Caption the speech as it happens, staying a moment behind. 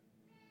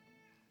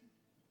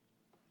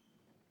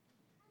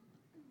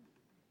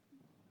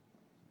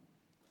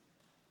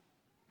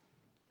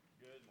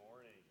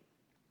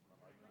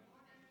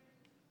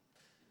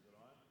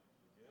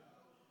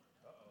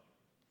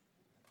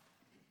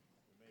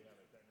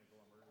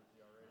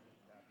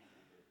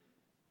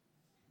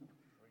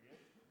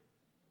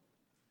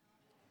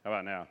How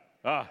about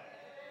now?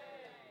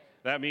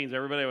 That means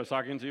everybody I was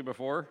talking to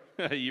before,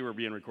 you were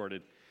being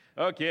recorded.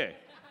 Okay.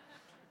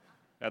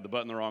 Had the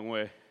button the wrong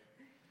way.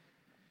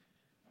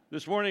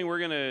 This morning we're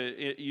going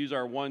to use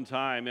our one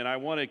time, and I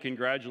want to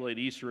congratulate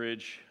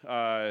Eastridge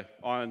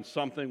on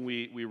something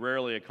we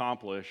rarely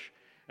accomplish.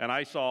 And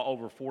I saw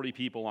over 40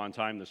 people on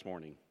time this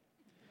morning.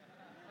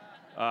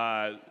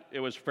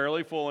 It was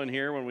fairly full in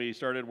here when we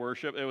started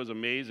worship. It was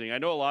amazing. I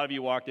know a lot of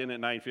you walked in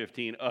at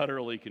 9:15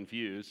 utterly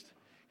confused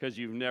because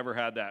you've never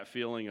had that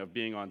feeling of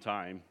being on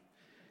time.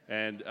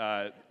 And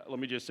let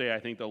me just say, I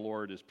think the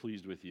Lord is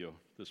pleased with you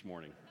this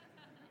morning.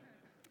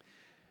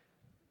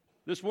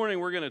 This morning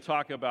we're going to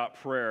talk about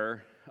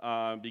prayer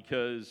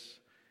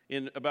because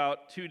in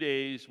about 2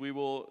 days we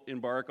will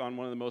embark on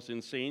one of the most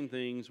insane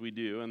things we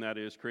do, and that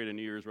is create a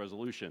New Year's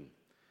resolution,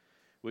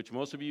 which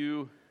most of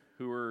you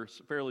who are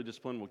fairly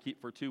disciplined will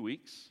keep for 2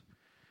 weeks,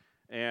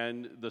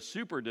 and the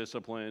super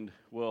disciplined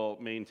will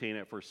maintain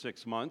it for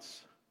 6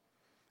 months,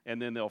 and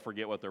then they'll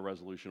forget what their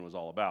resolution was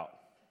all about.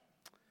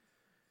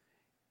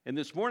 And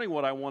this morning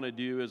what I want to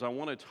do is I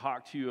want to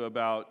talk to you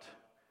about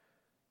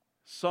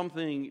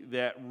something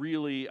that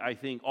really I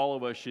think all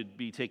of us should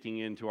be taking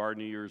into our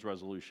New Year's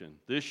resolution.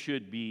 This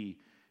should be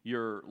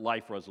your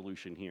life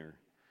resolution here,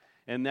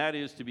 and that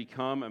is to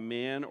become a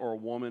man or a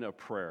woman of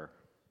prayer.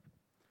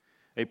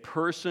 A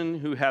person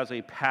who has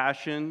a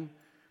passion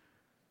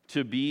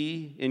to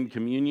be in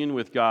communion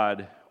with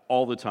God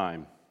all the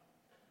time,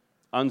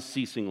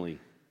 unceasingly.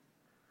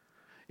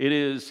 It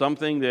is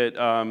something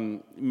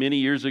that many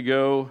years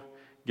ago,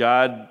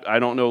 God, I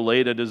don't know,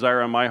 laid a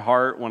desire on my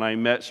heart when I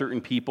met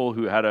certain people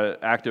who had an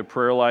active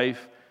prayer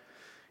life,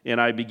 and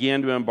I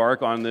began to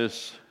embark on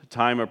this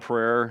time of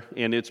prayer,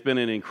 and it's been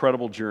an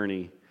incredible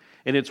journey.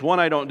 And it's one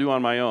I don't do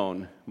on my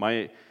own.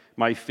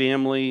 My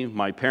family,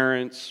 my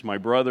parents, my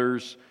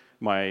brothers,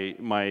 my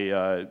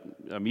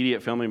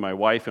immediate family, my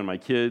wife and my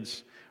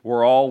kids,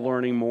 we're all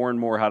learning more and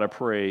more how to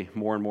pray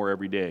more and more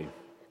every day.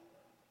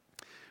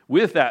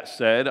 With that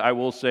said, I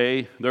will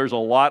say there's a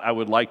lot I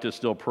would like to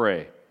still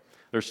pray.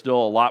 There's still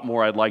a lot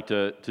more I'd like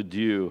to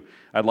do.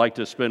 I'd like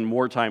to spend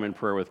more time in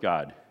prayer with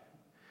God.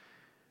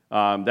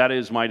 That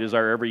is my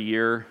desire every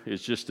year,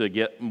 is just to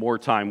get more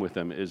time with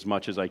Him as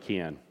much as I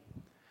can.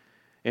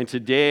 And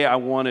today I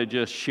want to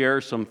just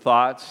share some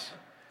thoughts,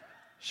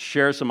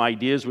 share some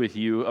ideas with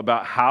you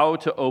about how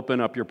to open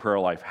up your prayer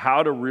life,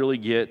 how to really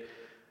get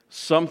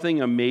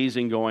something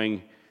amazing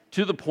going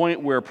to the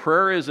point where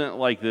prayer isn't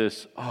like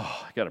this,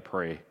 I got to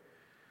pray.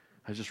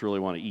 I just really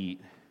want to eat.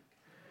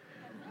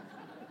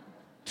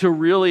 To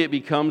really it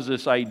becomes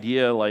this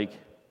idea like,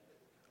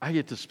 I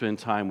get to spend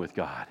time with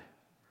God,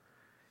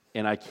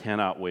 and I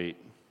cannot wait.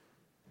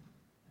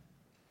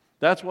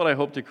 That's what I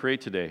hope to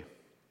create today.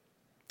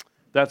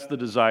 That's the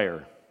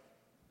desire.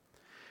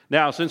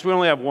 Now, since we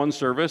only have one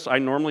service, I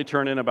normally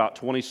turn in about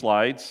 20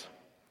 slides,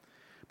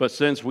 but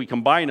since we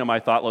combine them, I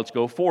thought, let's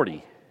go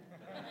 40.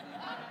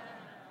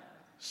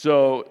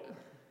 So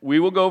we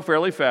will go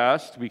fairly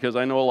fast because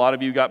I know a lot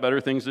of you got better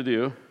things to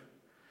do.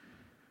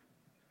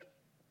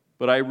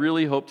 But I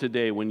really hope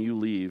today when you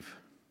leave,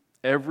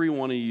 every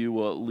one of you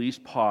will at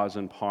least pause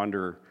and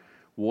ponder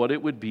what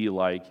it would be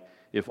like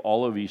if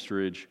all of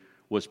Eastridge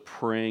was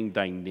praying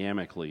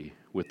dynamically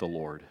with the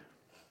Lord.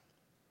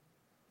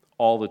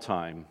 All the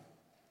time,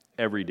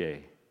 every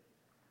day.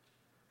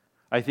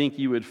 I think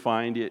you would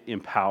find it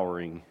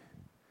empowering,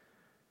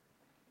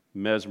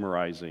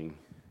 mesmerizing,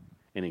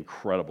 and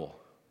incredible.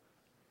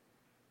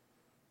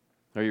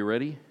 Are you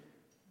ready?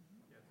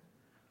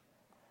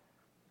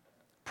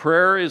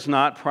 Prayer is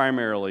not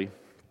primarily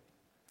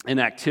an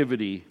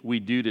activity we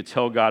do to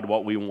tell God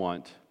what we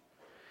want.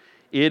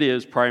 It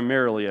is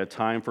primarily a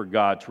time for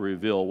God to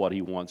reveal what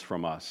He wants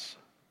from us.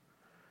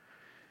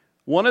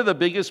 One of the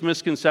biggest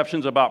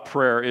misconceptions about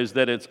prayer is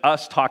that it's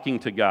us talking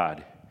to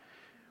God.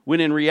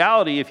 When in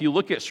reality, if you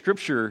look at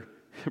Scripture,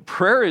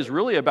 prayer is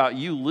really about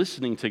you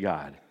listening to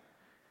God.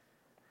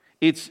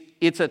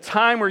 It's a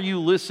time where you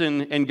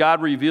listen and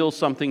God reveals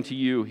something to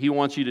you. He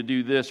wants you to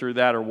do this or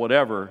that or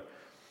whatever.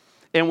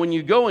 And when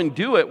you go and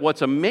do it,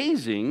 what's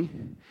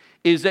amazing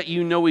is that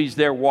you know He's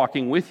there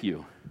walking with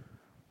you.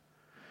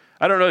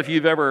 I don't know if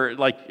you've ever,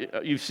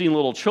 you've seen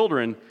little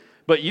children,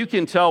 but you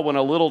can tell when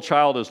a little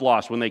child is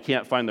lost when they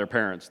can't find their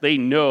parents. They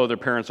know their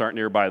parents aren't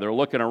nearby. They're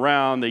looking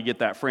around. They get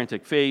that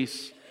frantic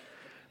face.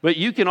 But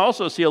you can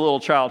also see a little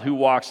child who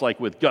walks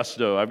with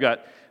gusto. I've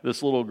got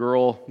this little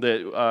girl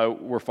that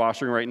we're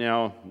fostering right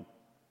now,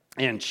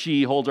 and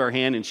she holds our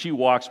hand, and she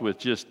walks with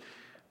just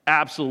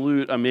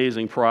absolute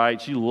amazing pride.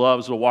 She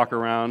loves to walk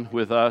around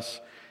with us,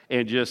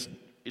 and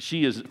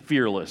she is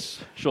fearless.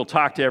 She'll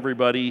talk to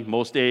everybody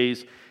most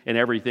days and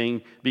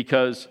everything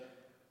because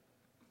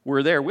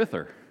we're there with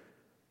her.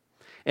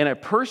 And a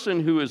person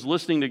who is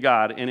listening to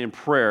God and in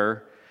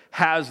prayer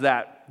has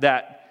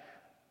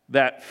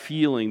that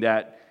feeling,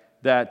 that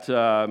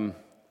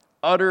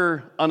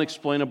utter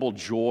unexplainable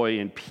joy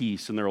and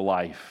peace in their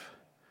life.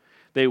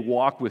 They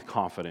walk with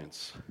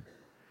confidence.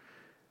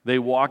 They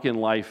walk in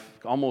life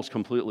almost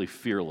completely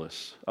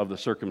fearless of the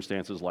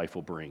circumstances life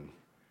will bring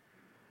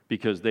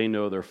because they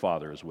know their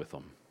Father is with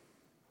them.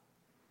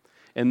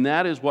 And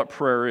that is what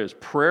prayer is.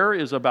 Prayer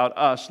is about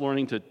us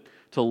learning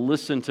to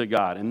listen to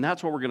God. And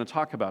that's what we're going to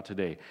talk about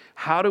today.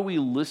 How do we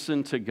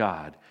listen to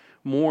God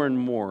more and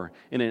more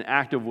in an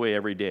active way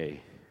every day?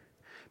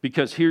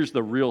 Because here's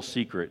the real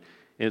secret.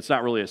 And it's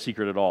not really a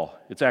secret at all.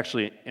 It's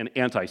actually an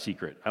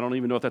anti-secret. I don't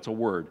even know if that's a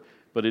word,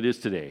 but it is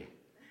today.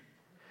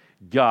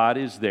 God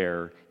is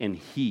there, and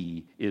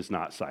He is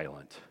not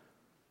silent.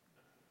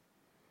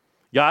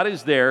 God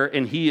is there,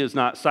 and He is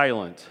not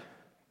silent.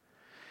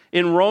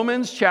 In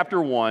Romans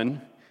chapter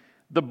 1,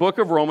 the book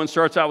of Romans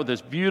starts out with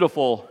this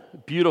beautiful,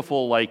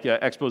 beautiful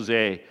expose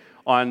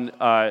on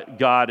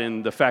God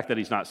and the fact that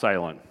He's not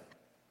silent.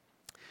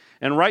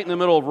 And right in the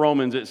middle of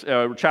Romans,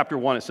 chapter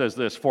 1, it says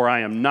this: "For I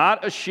am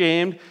not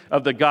ashamed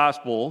of the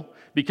gospel,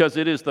 because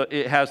it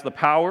has the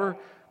power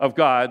of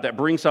God that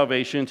brings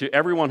salvation to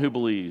everyone who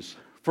believes,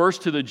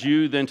 first to the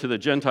Jew, then to the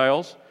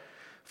Gentiles.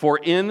 For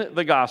in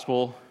the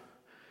gospel,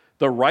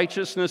 the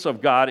righteousness of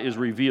God is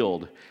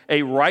revealed,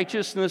 a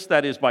righteousness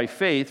that is by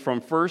faith from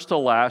first to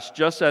last,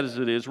 just as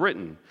it is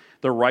written,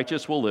 the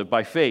righteous will live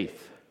by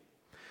faith.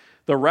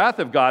 The wrath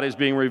of God is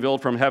being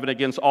revealed from heaven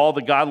against all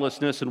the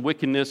godlessness and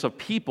wickedness of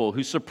people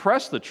who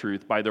suppress the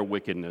truth by their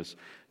wickedness."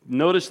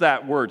 Notice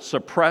that word,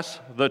 suppress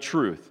the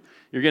truth.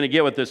 You're going to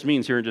get what this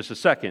means here in just a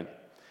second.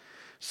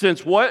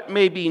 "Since what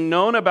may be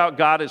known about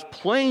God is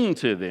plain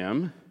to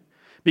them,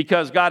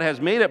 because God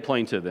has made it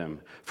plain to them.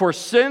 For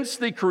since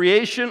the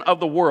creation of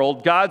the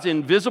world, God's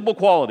invisible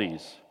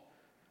qualities,"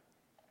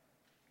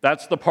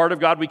 that's the part of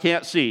God we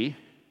can't see,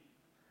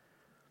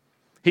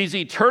 "His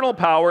eternal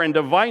power and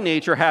divine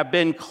nature have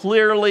been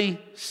clearly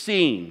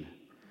seen,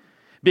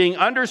 being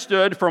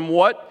understood from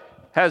what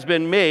has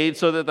been made,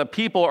 so that the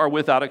people are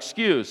without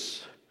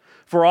excuse.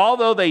 For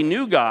although they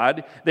knew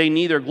God, they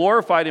neither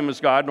glorified Him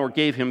as God nor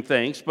gave Him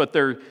thanks, but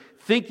their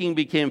thinking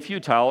became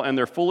futile, and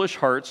their foolish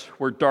hearts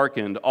were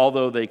darkened.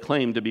 Although they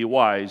claimed to be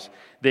wise,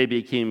 they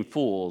became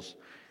fools,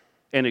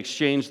 and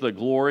exchanged the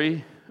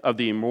glory of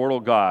the immortal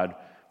God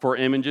for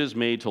images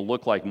made to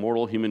look like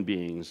mortal human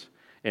beings,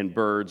 and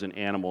birds and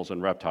animals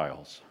and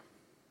reptiles."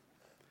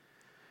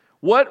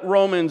 What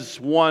Romans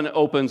 1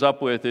 opens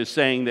up with is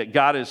saying that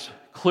God is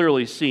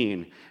clearly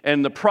seen.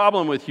 And the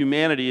problem with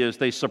humanity is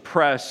they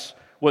suppress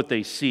what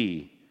they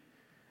see.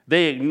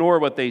 They ignore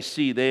what they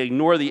see. They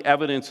ignore the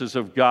evidences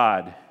of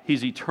God,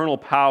 His eternal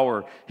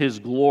power, His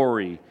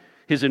glory,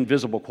 His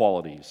invisible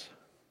qualities.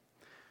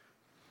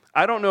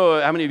 I don't know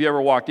how many of you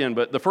ever walked in,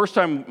 but the first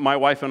time my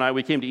wife and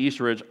we came to East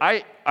Ridge,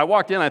 I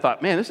walked in, I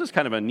thought, man, this is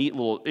kind of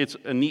it's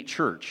a neat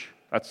church.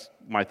 That's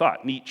my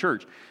thought, neat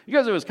church.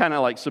 Because it was kind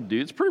of like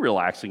subdued. It's pretty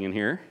relaxing in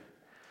here.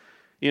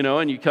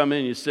 And you come in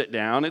and you sit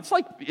down.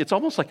 It's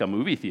almost like a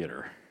movie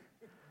theater.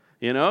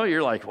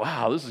 You're like,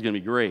 wow, this is going to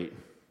be great.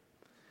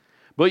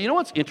 But you know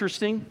what's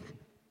interesting?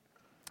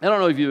 I don't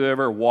know if you've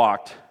ever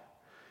walked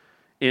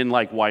in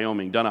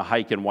Wyoming, done a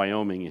hike in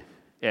Wyoming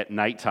at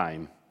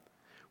nighttime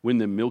when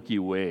the Milky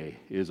Way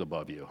is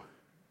above you.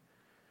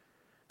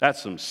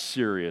 That's some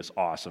serious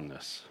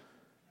awesomeness.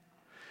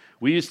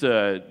 We used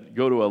to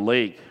go to a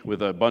lake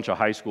with a bunch of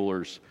high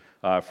schoolers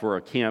for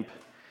a camp,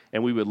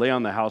 and we would lay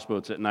on the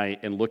houseboats at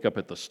night and look up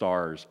at the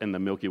stars and the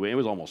Milky Way. It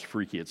was almost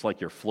freaky. It's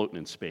like you're floating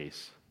in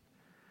space.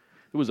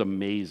 It was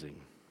amazing,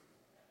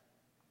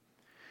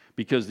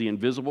 because the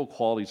invisible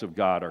qualities of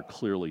God are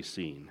clearly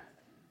seen.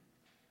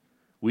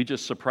 We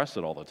just suppress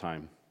it all the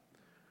time.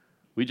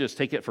 We just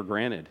take it for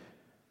granted.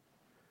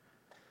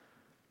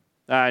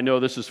 I know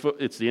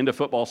it's the end of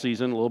football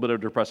season, a little bit of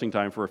a depressing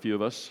time for a few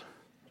of us,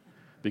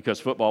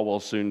 because football will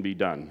soon be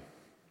done.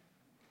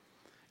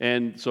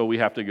 And so we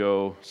have to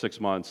go 6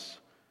 months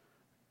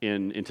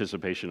in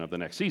anticipation of the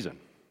next season.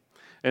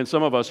 And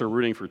some of us are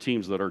rooting for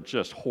teams that are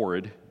just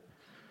horrid.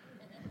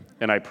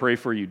 And I pray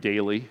for you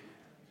daily.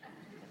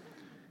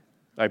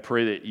 I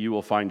pray that you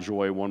will find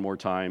joy one more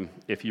time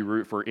if you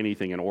root for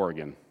anything in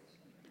Oregon.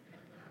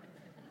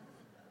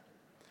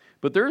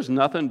 But there's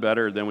nothing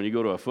better than when you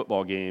go to a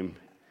football game.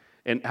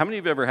 And how many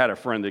of you ever had a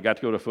friend that got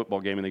to go to a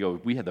football game and they go,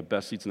 we had the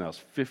best seats in the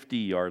house,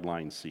 50-yard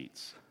line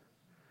seats?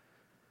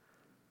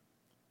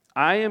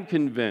 I am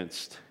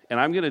convinced, and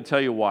I'm going to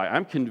tell you why,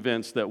 I'm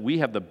convinced that we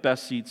have the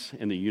best seats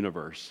in the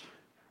universe.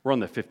 We're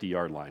on the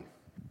 50-yard line.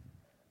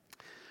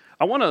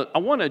 I want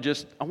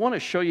to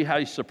show you how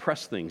you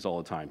suppress things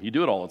all the time. You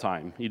do it all the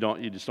time. You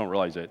just don't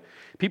realize it.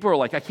 People are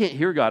like, I can't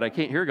hear God.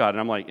 And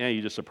I'm like,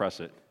 you just suppress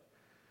it.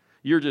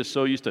 You're just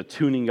so used to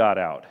tuning God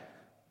out.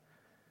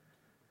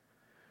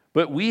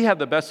 But we have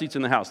the best seats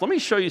in the house. Let me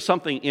show you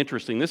something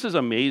interesting. This is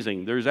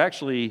amazing. There's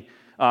actually,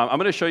 I'm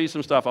going to show you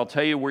some stuff. I'll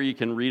tell you where you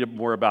can read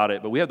more about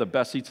it. But we have the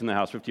best seats in the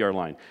house, 50-yard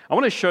line. I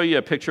want to show you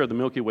a picture of the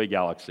Milky Way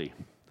galaxy.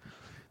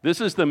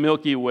 This is the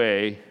Milky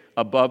Way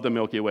above the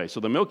Milky Way.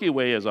 So the Milky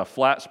Way is a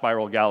flat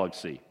spiral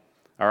galaxy.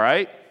 All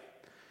right?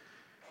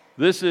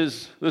 This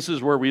is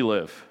where we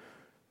live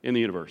in the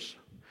universe.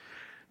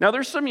 Now,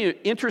 there's some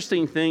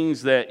interesting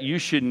things that you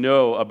should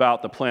know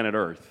about the planet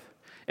Earth.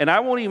 And I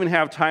won't even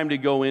have time to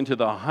go into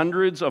the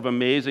hundreds of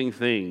amazing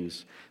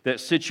things that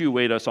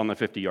situate us on the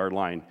 50-yard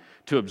line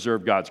to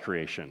observe God's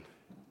creation.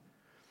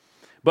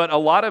 But a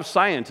lot of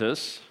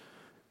scientists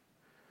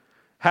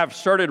have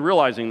started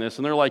realizing this,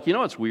 and they're like, you know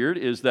what's weird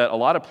is that a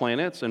lot of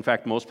planets, in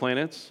fact, most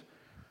planets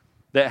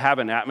that have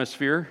an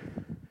atmosphere,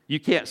 you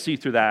can't see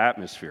through that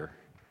atmosphere.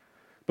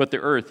 But the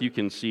Earth, you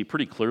can see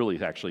pretty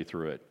clearly actually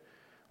through it.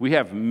 We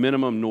have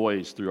minimum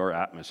noise through our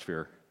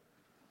atmosphere.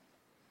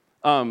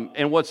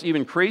 And what's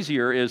even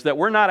crazier is that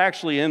we're not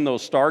actually in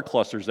those star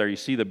clusters there. You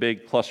see the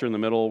big cluster in the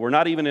middle. We're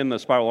not even in the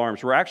spiral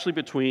arms. We're actually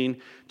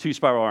between two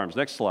spiral arms.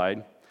 Next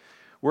slide.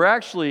 We're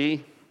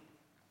actually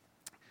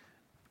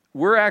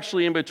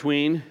in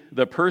between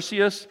the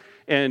Perseus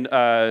and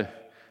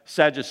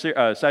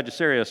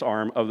Sagittarius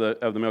arm of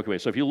the Milky Way.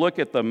 So if you look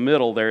at the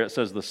middle there, it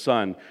says the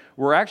sun.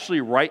 We're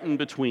actually right in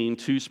between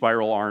two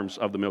spiral arms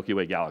of the Milky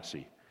Way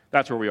galaxy.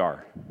 That's where we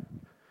are.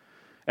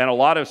 And a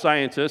lot of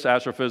scientists,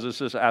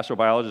 astrophysicists,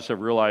 astrobiologists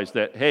have realized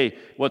that, hey,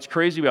 what's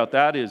crazy about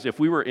that is if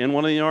we were in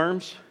one of the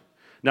arms,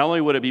 not only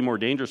would it be more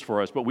dangerous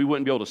for us, but we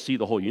wouldn't be able to see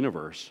the whole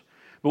universe.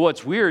 But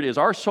what's weird is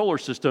our solar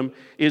system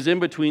is in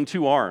between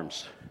two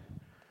arms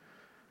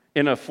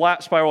in a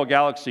flat spiral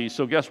galaxy.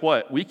 So guess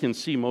what? We can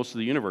see most of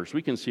the universe.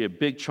 We can see a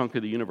big chunk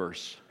of the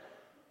universe.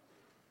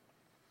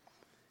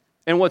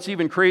 And what's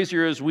even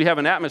crazier is we have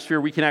an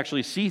atmosphere we can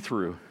actually see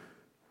through.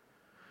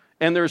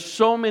 And there's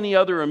so many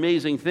other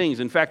amazing things.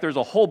 In fact, there's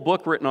a whole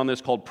book written on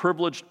this called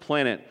Privileged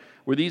Planet,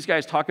 where these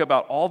guys talk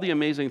about all the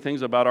amazing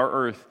things about our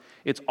Earth.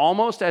 It's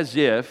almost as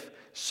if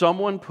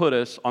someone put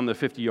us on the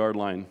 50-yard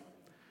line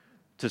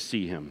to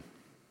see him.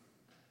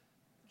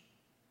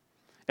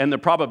 And the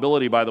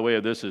probability, by the way,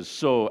 of this is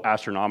so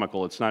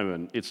astronomical. It's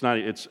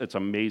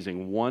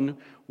amazing. One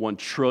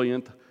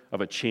trillionth of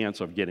a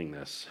chance of getting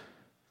this.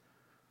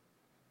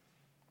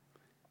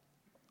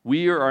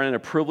 We are in a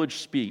privileged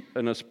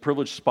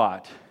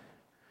spot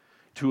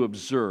to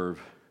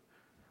observe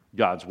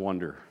God's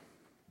wonder.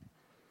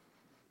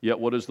 Yet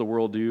what does the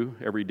world do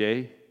every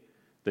day?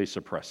 They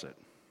suppress it.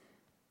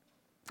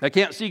 I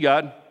can't see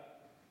God.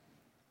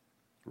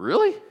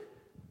 Really?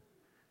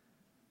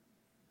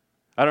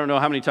 I don't know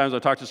how many times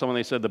I've talked to someone,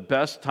 they said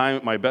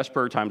my best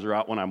prayer times are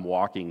out when I'm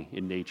walking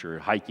in nature,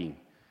 hiking.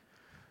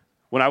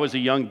 When I was a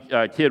young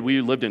kid,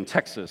 we lived in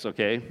Texas,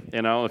 okay?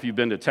 And I don't know if you've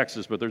been to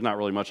Texas, but there's not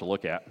really much to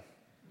look at.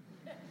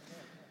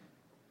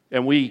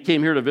 And we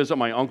came here to visit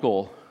my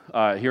uncle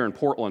here in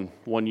Portland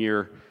one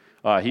year.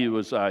 He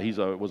was a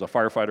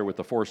firefighter with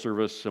the Forest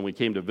Service, and we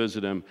came to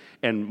visit him.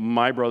 And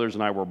my brothers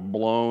and I were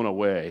blown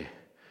away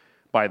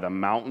by the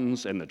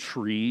mountains and the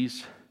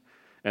trees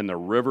and the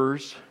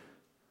rivers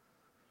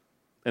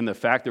and the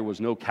fact there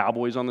was no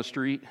cowboys on the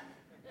street.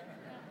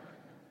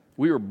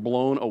 We were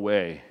blown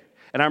away.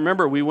 And I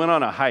remember we went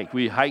on a hike.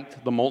 We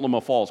hiked the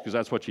Multnomah Falls because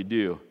that's what you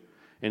do.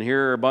 And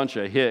here are a bunch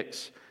of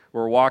hicks.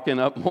 We're walking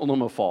up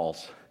Multnomah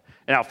Falls.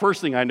 And now, first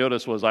thing I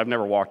noticed was I've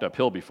never walked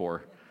uphill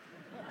before.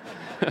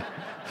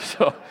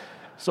 So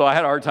I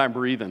had a hard time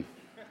breathing.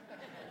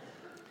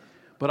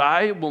 But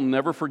I will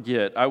never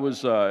forget, I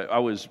was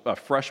a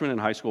freshman in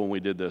high school when we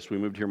did this. We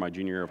moved here my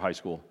junior year of high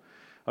school.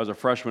 I was a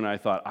freshman, and I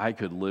thought I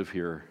could live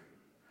here.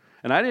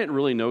 And I didn't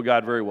really know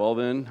God very well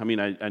then. I mean,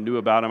 I knew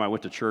about him. I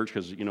went to church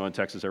because, in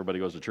Texas, everybody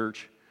goes to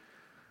church.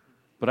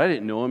 But I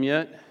didn't know him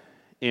yet.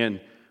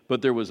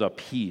 But there was a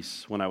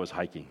peace when I was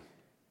hiking.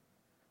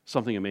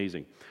 Something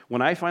amazing.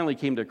 When I finally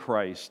came to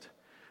Christ,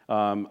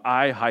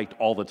 I hiked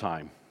all the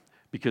time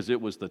because it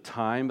was the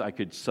time I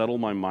could settle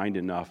my mind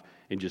enough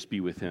and just be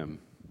with him.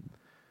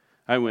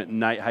 I went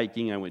night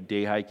hiking. I went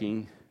day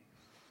hiking.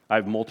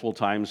 I've multiple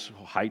times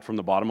hiked from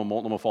the bottom of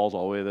Multnomah Falls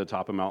all the way to the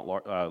top of Mount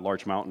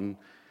Larch Mountain.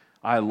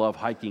 I love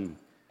hiking.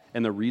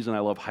 And the reason I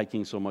love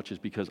hiking so much is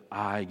because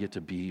I get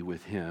to be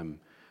with him,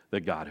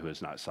 the God who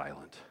is not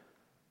silent.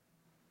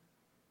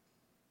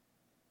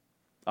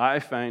 I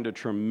find a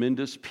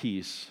tremendous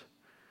peace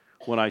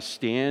when I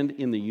stand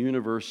in the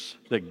universe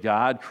that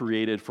God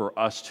created for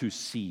us to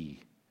see,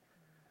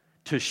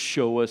 to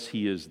show us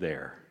he is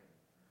there.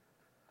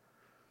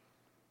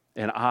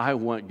 And I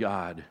want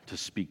God to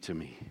speak to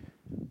me.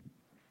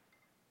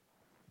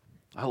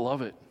 I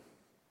love it.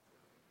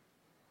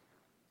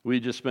 We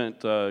just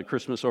spent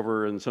Christmas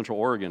over in Central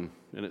Oregon,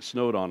 and it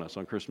snowed on us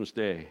on Christmas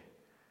Day.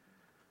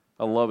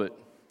 I love it.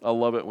 I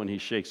love it when he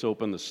shakes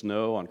open the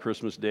snow on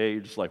Christmas Day.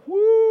 You're just like,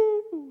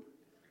 woo!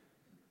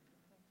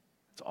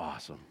 It's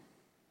awesome.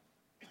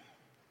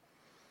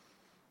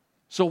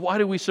 So why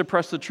do we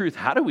suppress the truth?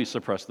 How do we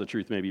suppress the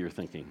truth, maybe you're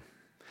thinking?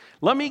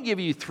 Let me give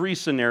you 3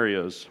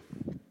 scenarios.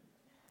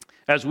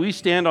 As we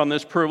stand on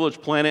this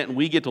privileged planet and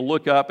we get to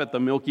look up at the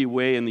Milky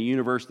Way and the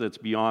universe that's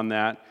beyond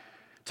that,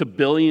 to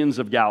billions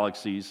of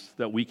galaxies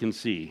that we can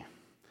see.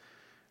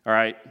 All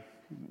right?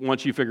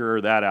 Once you figure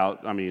that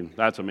out, I mean,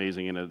 that's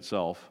amazing in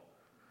itself.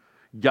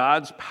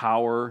 God's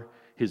power,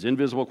 his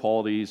invisible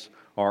qualities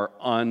are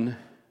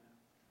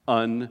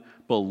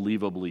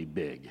unbelievably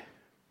big.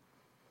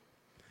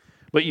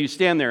 But you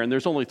stand there, and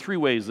there's only 3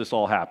 ways this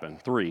all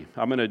happened. 3.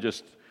 I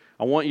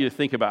want you to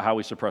think about how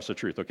we suppress the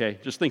truth, okay?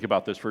 Just think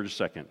about this for just a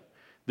second.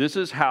 This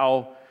is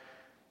how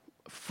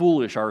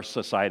foolish our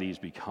society's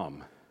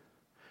become.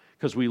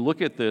 Because we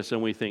look at this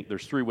and we think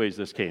there's three ways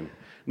this came.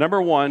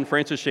 Number one,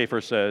 Francis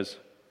Schaeffer says,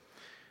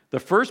 the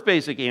first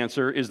basic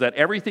answer is that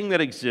everything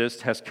that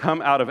exists has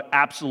come out of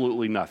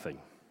absolutely nothing,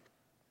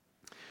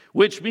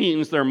 which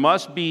means there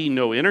must be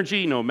no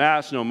energy, no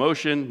mass, no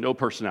motion, no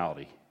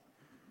personality.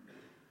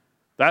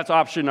 That's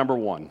option number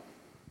one.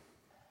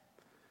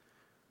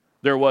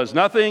 There was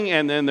nothing,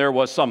 and then there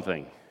was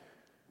something.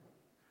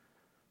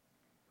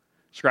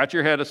 Scratch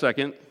your head a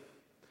second.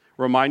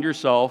 Remind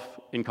yourself,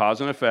 in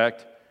cause and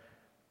effect,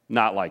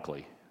 not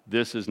likely.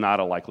 This is not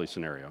a likely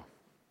scenario.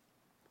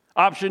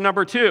 Option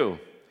number two.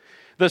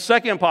 The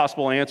second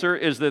possible answer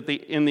is that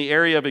in the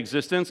area of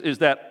existence is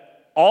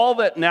that all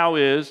that now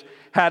is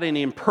had an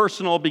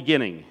impersonal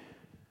beginning.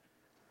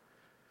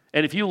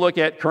 And if you look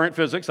at current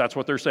physics, that's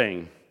what they're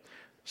saying.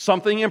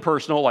 Something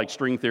impersonal, like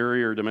string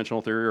theory or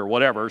dimensional theory or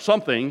whatever,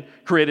 something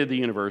created the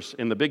universe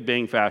in the Big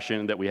Bang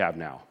fashion that we have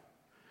now.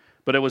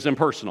 But it was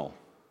impersonal.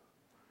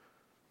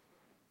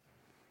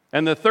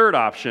 And the third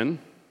option,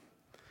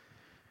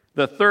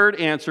 the third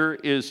answer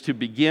is to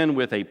begin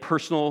with a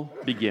personal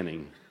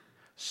beginning.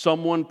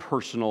 Someone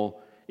personal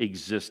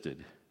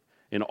existed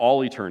in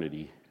all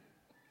eternity.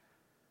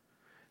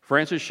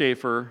 Francis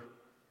Schaeffer,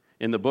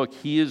 in the book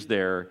He Is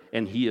There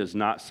and He Is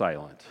Not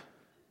Silent,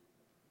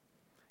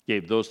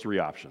 gave those three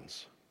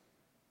options.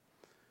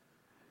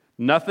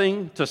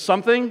 Nothing to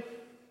something.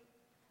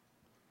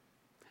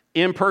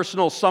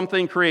 Impersonal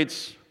something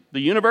creates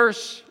the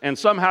universe, and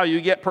somehow you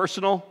get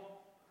personal.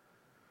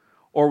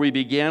 Or we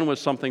began with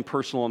something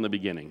personal in the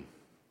beginning.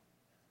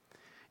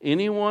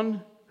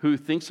 Anyone who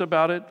thinks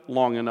about it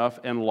long enough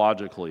and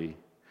logically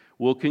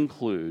will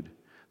conclude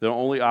that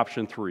only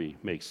option three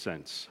makes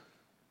sense.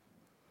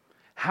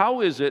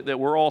 How is it that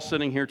we're all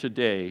sitting here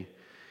today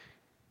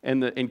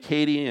and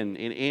Katie and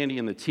Andy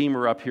and the team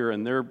are up here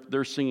and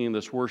they're singing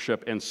this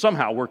worship and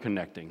somehow we're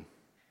connecting?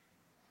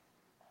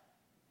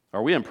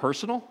 Are we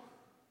impersonal?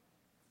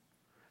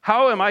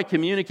 How am I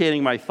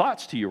communicating my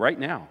thoughts to you right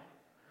now?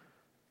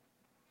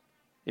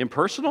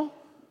 Impersonal?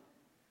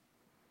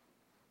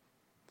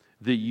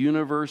 The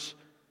universe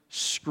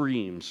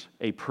screams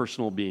a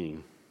personal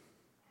being.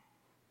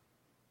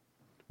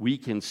 We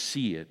can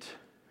see it,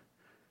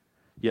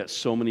 yet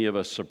so many of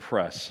us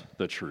suppress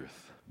the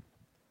truth.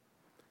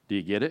 Do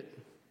you get it?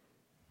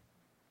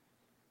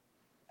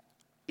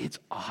 It's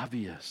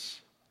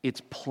obvious.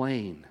 It's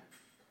plain.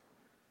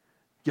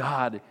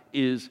 God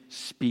is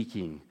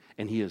speaking,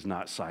 and He is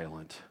not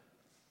silent.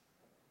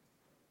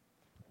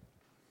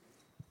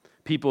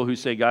 People who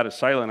say God is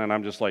silent, and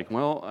I'm just like,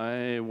 well,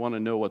 I want to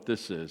know what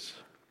this is.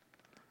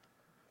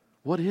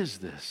 What is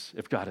this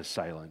if God is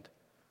silent?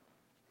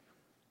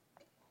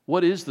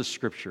 What is the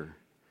Scripture?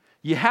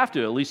 You have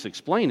to at least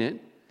explain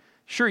it.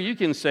 Sure, you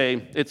can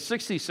say it's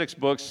 66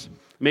 books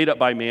made up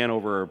by man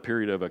over a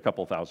period of a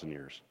couple thousand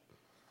years.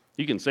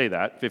 You can say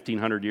that,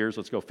 1,500 years,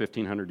 let's go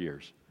 1,500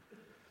 years.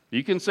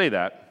 You can say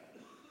that.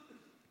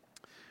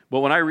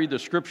 But when I read the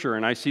Scripture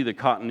and I see the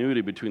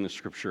continuity between the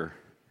Scripture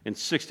and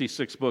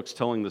 66 books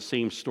telling the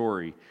same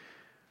story,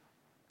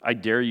 I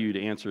dare you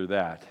to answer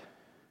that.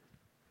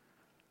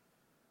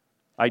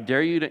 I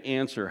dare you to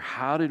answer,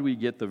 how did we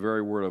get the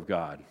very Word of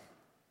God?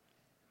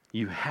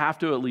 You have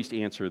to at least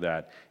answer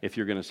that if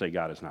you're going to say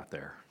God is not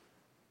there.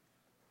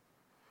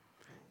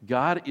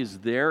 God is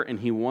there and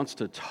He wants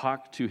to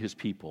talk to His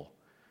people.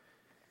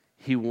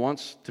 He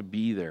wants to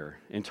be there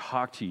and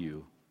talk to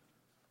you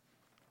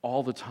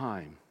all the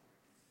time.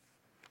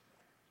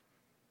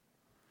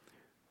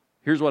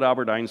 Here's what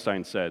Albert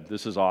Einstein said.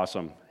 This is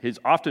awesome. He's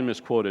often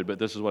misquoted, but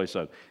this is what he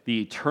said.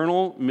 The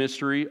eternal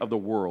mystery of the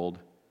world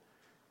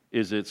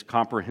is its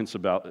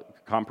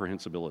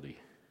comprehensibility.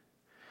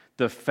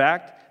 The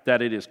fact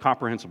that it is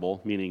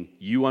comprehensible, meaning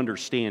you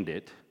understand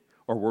it,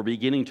 or we're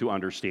beginning to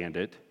understand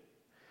it,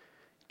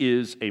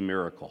 is a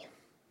miracle.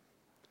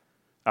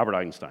 Albert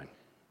Einstein.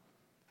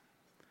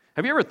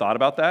 Have you ever thought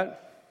about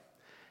that?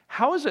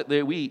 How is it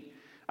that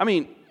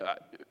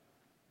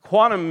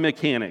quantum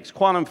mechanics,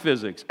 quantum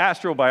physics,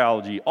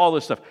 astrobiology, all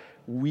this stuff,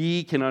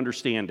 we can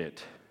understand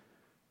it.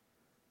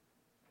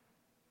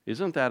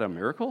 Isn't that a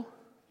miracle?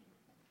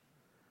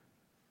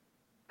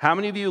 How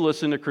many of you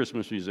listened to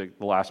Christmas music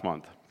the last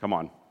month? Come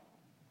on.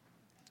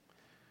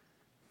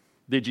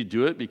 Did you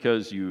do it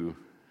because you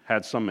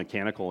had some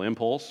mechanical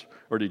impulse,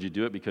 or did you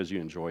do it because you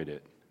enjoyed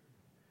it?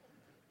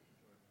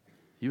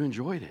 You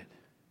enjoyed it.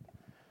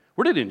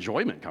 Where did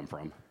enjoyment come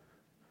from?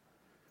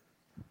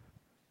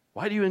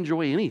 Why do you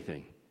enjoy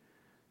anything?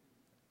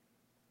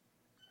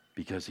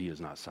 Because He is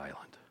not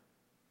silent.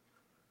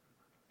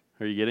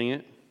 Are you getting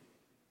it?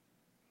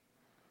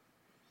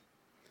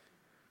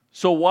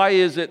 So why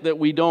is it that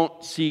we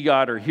don't see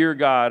God or hear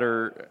God?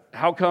 Or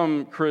how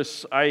come,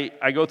 Chris,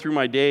 I go through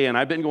my day and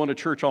I've been going to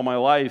church all my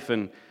life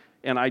and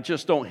I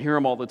just don't hear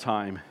Him all the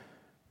time?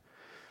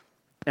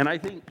 And I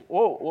think,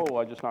 whoa,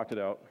 I just knocked it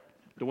out.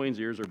 Dwayne's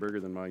ears are bigger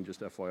than mine,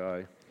 just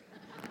FYI.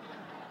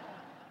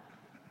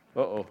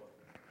 Uh-oh.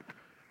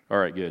 All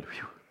right, good.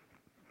 Whew.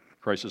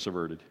 Crisis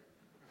averted.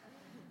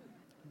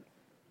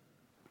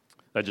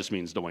 That just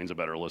means Dwayne's a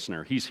better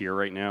listener. He's here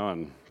right now,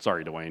 and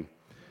sorry, Dwayne.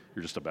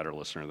 You're just a better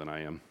listener than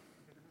I am.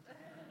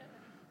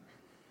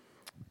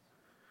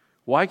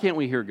 Why can't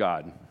we hear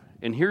God?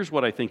 And here's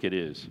what I think it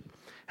is.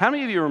 How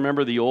many of you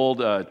remember the old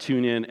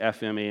tune-in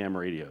FM AM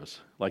radios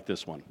like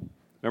this one?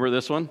 Remember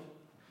this one?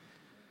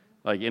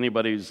 Like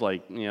anybody who's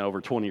like, over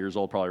 20 years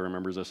old probably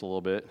remembers this a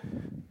little bit.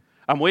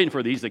 I'm waiting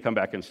for these to come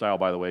back in style,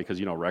 by the way,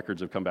 because,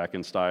 records have come back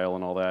in style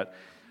and all that.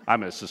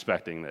 I'm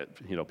suspecting that,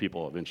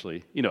 people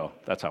eventually,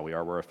 that's how we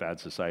are. We're a fad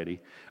society.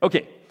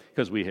 Okay,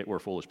 because we're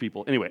foolish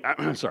people. Anyway,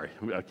 I'm sorry.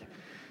 Okay.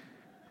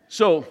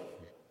 So,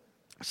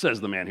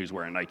 says the man who's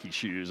wearing Nike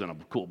shoes and a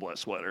cool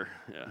blessed sweater.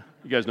 Yeah,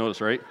 you guys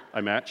notice, right?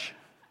 I match.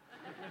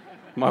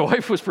 My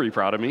wife was pretty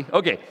proud of me.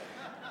 Okay,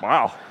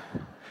 wow.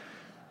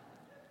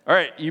 All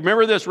right, you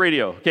remember this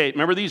radio? Okay,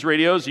 remember these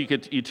radios? You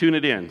tune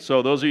it in.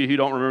 So those of you who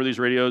don't remember these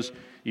radios,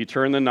 you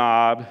turn the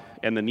knob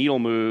and the needle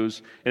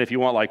moves, and if you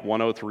want like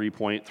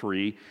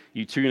 103.3,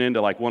 you tune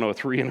into like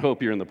 103 and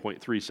hope you're in the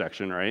 0.3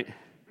 section, right?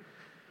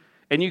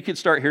 And you could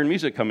start hearing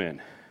music come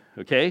in,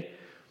 okay?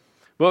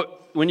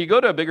 But when you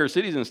go to bigger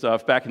cities and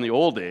stuff, back in the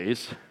old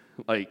days,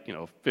 like,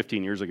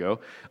 15 years ago,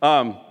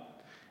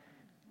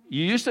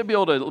 you used to be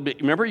able to,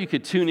 remember you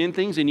could tune in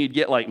things and you'd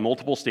get like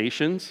multiple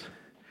stations?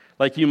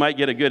 Like you might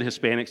get a good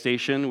Hispanic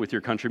station with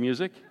your country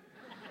music,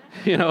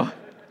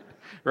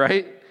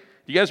 right?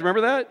 You guys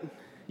remember that?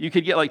 You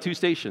could get like 2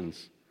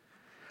 stations.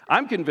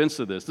 I'm convinced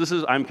of this.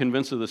 I'm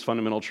convinced of this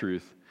fundamental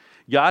truth.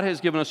 God has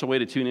given us a way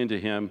to tune into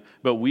Him,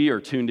 but we are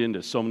tuned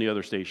into so many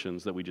other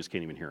stations that we just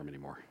can't even hear Him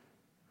anymore.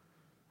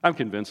 I'm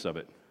convinced of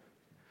it.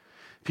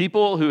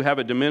 People who have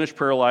a diminished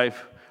prayer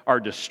life are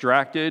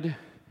distracted,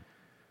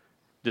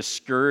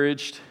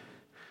 discouraged,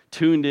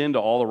 tuned into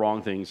all the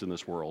wrong things in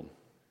this world.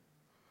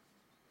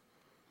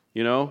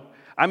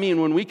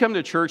 When we come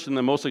to church and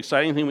the most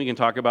exciting thing we can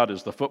talk about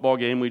is the football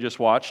game we just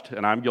watched,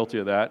 and I'm guilty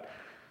of that,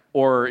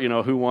 or,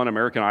 who won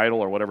American Idol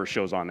or whatever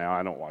show's on now.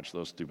 I don't watch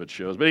those stupid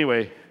shows. But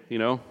anyway,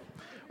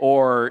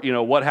 or,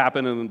 what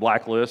happened in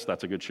Blacklist.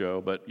 That's a good show,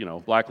 but,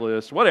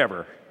 Blacklist,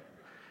 whatever.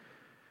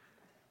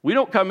 We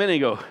don't come in and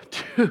go,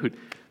 dude,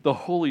 the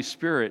Holy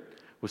Spirit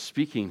was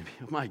speaking.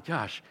 My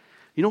gosh,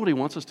 you know what He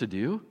wants us to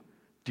do?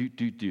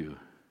 Do.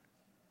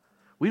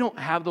 We don't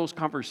have those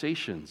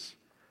conversations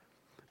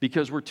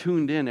because we're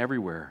tuned in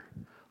everywhere.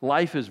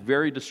 Life is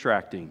very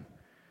distracting.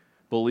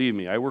 Believe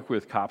me, I work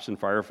with cops and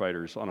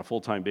firefighters on a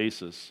full-time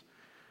basis.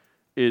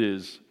 It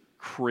is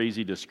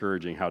crazy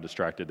discouraging how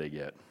distracted they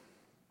get.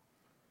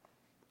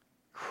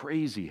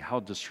 Crazy how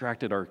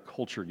distracted our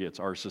culture gets,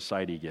 our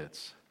society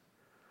gets.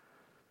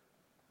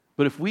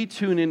 But if we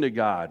tune into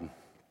God,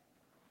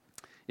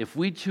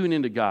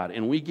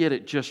 and we get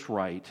it just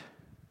right,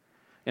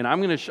 and I'm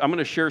going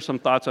to share some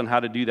thoughts on how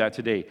to do that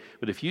today.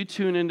 But if you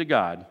tune into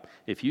God,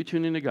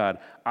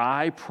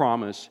 I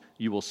promise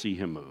you will see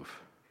Him move.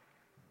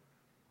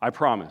 I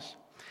promise.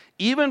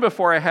 Even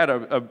before I had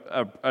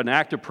an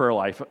active prayer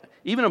life,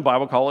 even in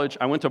Bible college,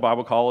 I went to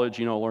Bible college,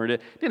 learned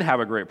it, didn't have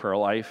a great prayer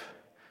life.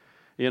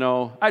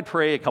 I'd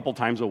pray a couple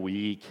times a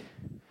week.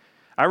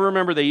 I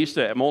remember they used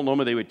to, at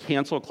Multnomah, they would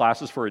cancel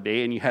classes for a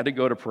day, and you had to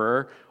go to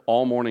prayer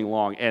all morning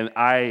long, and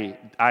I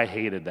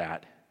hated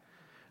that.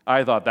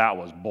 I thought that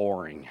was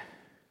boring.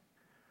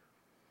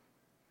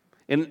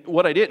 And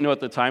what I didn't know at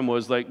the time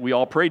was, like, we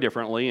all pray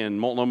differently, and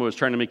Multnomah was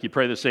trying to make you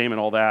pray the same and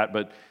all that,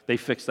 but they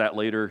fixed that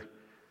later.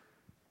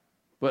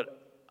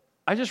 But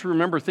I just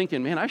remember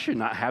thinking, man, I should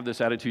not have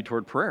this attitude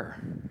toward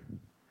prayer.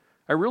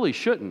 I really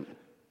shouldn't.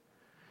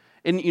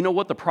 And you know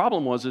what the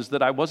problem was is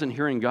that I wasn't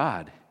hearing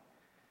God.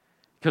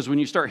 Because when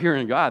you start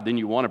hearing God, then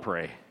you want to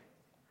pray.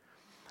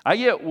 I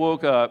get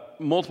woke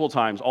up multiple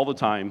times, all the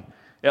time,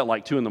 at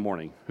like 2 in the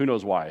morning. Who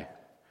knows why?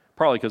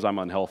 Probably because I'm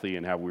unhealthy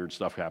and have weird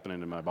stuff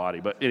happening in my body.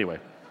 But anyway.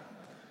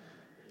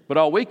 But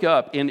I'll wake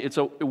up, and it's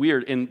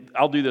weird, and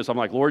I'll do this. I'm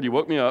like, Lord, you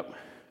woke me up.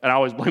 And I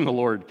always blame the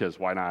Lord, because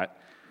why not?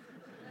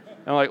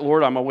 I'm like,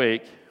 Lord, I'm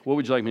awake. What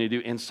would you like me to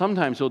do? And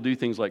sometimes He'll do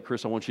things like,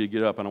 Chris, I want you to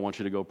get up, and I want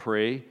you to go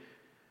pray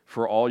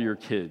for all your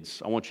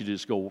kids. I want you to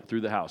just go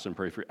through the house and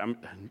pray for.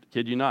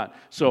 Kid you not.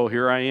 So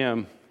here I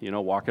am,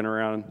 walking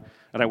around,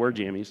 and I wear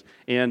jammies,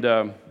 and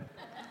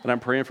I'm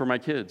praying for my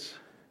kids.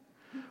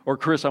 Or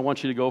Chris, I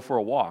want you to go for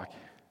a walk.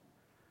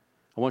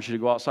 I want you to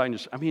go outside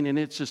and and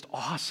it's just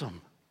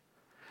awesome.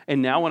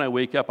 And now when I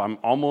wake up, I'm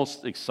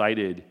almost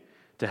excited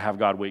to have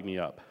God wake me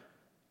up.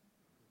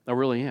 I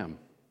really am.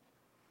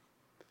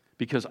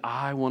 Because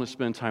I want to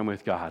spend time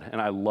with God,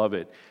 and I love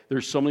it.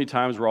 There's so many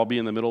times where I'll be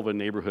in the middle of a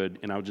neighborhood,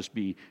 and I'll just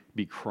be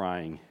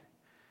crying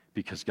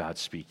because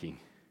God's speaking.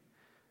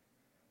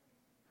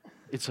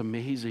 It's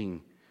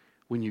amazing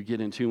when you get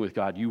in tune with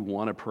God. You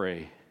want to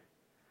pray.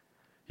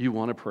 You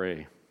want to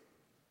pray.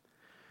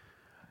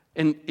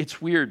 And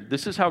it's weird.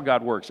 This is how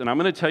God works. And I'm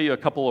going to tell you a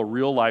couple of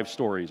real life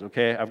stories,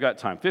 okay? I've got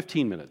time.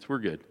 15 minutes. We're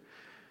good.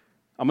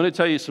 I'm going to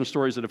tell you some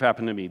stories that have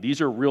happened to me.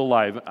 These are real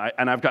live,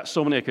 and I've got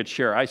so many I could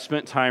share. I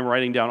spent time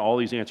writing down all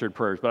these answered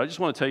prayers, but I just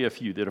want to tell you a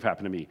few that have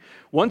happened to me.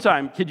 One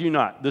time, kid you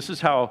not, this is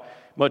how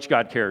much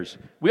God cares.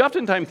 We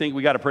oftentimes think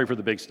we got to pray for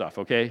the big stuff,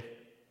 okay?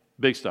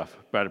 Big stuff.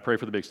 Got to pray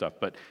for the big stuff.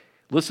 But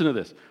Listen to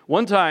this.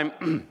 One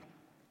time,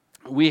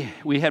 we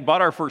had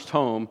bought our first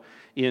home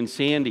in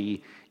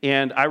Sandy,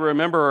 and I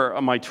remember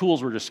my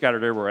tools were just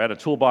scattered everywhere. I had a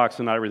toolbox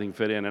and not everything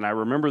fit in, and I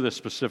remember this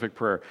specific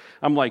prayer.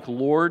 I'm like,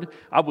 Lord,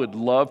 I would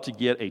love to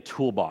get a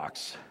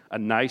toolbox, a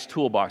nice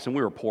toolbox, and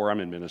we were poor. I'm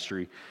in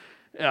ministry,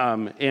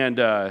 and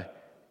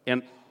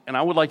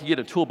I would like to get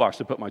a toolbox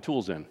to put my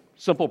tools in.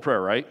 Simple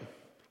prayer, right?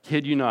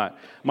 Kid you not.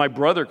 My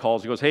brother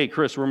calls. He goes, hey,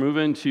 Chris, we're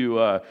moving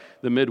to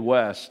the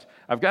Midwest.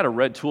 I've got a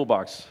red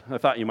toolbox. I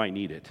thought you might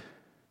need it.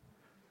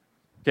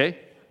 Okay?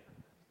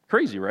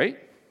 Crazy, right?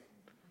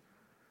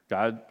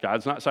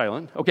 God's not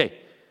silent. Okay.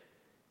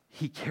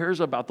 He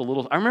cares about the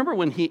little. I remember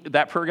when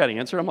that prayer got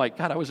answered, I'm like,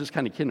 God, I was just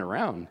kind of kidding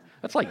around.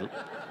 That's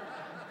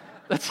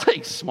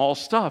like small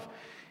stuff.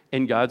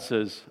 And God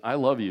says, I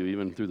love you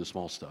even through the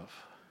small stuff.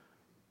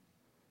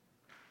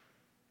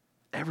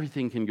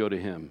 Everything can go to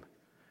him.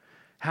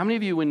 How many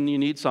of you, when you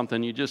need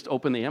something, you just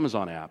open the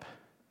Amazon app?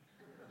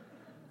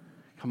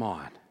 Come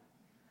on.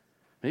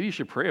 Maybe you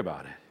should pray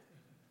about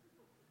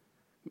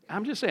it.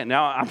 I'm just saying.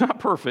 Now, I'm not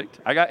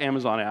perfect. I got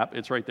Amazon app.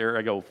 It's right there.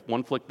 I go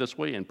one flick this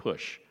way and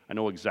push. I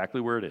know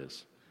exactly where it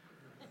is.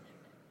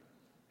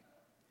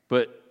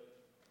 But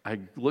I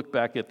look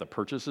back at the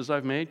purchases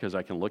I've made because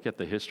I can look at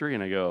the history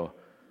and I go,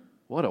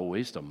 what a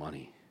waste of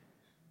money.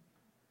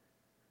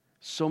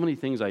 So many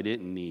things I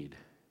didn't need.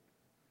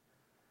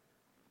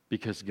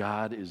 Because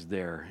God is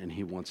there and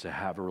he wants to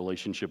have a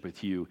relationship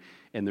with you.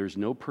 And there's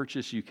no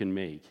purchase you can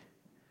make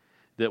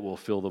that will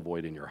fill the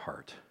void in your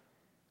heart.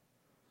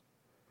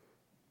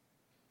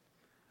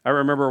 I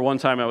remember one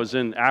time I was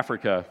in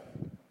Africa,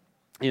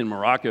 in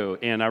Morocco,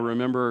 and I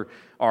remember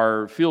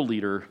our field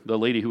leader, the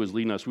lady who was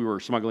leading us, we were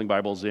smuggling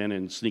Bibles in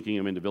and sneaking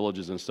them into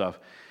villages and stuff.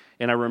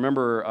 And I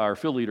remember our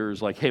field leader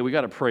was like, hey, we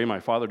got to pray. My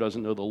father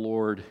doesn't know the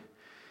Lord.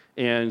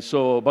 And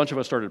so a bunch of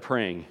us started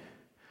praying.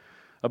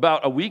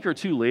 About a week or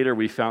two later,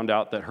 we found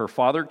out that her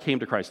father came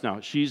to Christ. Now,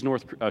 she's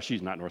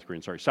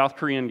South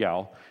Korean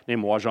gal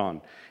named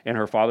Wajan. And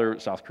her father,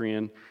 South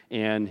Korean,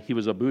 and he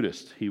was a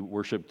Buddhist. He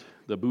worshiped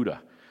the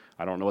Buddha.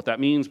 I don't know what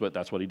that means, but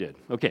that's what he did.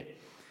 Okay.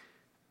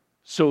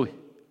 So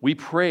we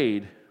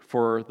prayed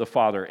for the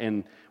father.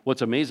 And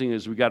what's amazing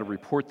is we got a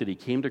report that he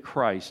came to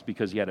Christ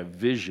because he had a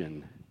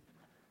vision.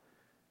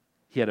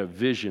 He had a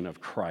vision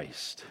of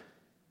Christ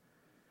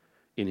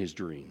in his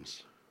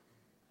dreams.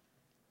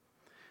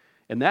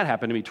 And that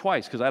happened to me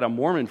twice because I had a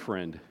Mormon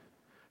friend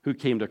who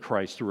came to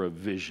Christ through a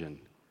vision.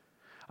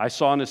 I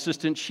saw an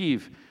assistant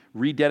chief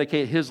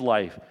rededicate his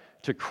life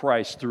to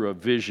Christ through a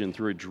vision,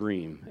 through a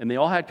dream. And they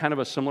all had kind of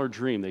a similar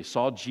dream. They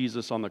saw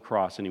Jesus on the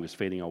cross and he was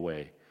fading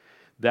away.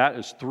 That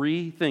is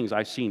three things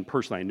I've seen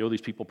personally. I know these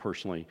people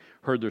personally,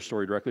 heard their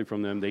story directly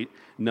from them.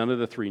 None of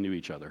the three knew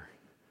each other.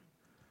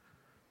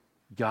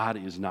 God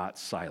is not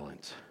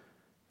silent.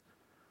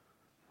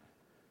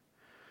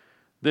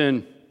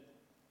 Then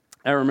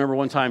I remember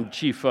one time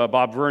Chief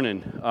Bob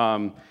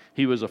Vernon,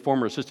 he was a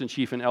former assistant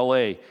chief in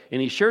L.A., and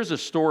he shares a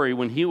story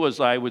when he was,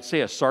 I would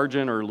say, a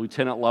sergeant or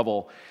lieutenant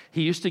level.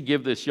 He used to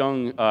give this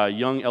young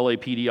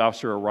LAPD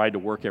officer a ride to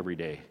work every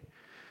day.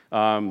 The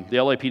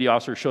LAPD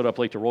officer showed up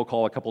late to roll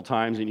call a couple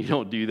times, and you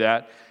don't do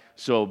that.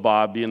 So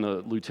Bob, being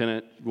the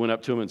lieutenant, went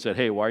up to him and said,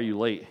 hey, why are you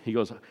late? He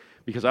goes,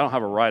 because I don't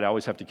have a ride. I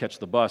always have to catch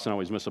the bus, and I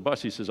always miss a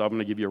bus. He says, I'm going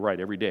to give you a ride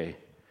every day.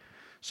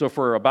 So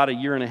for about a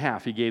year and a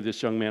half, he gave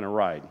this young man a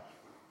ride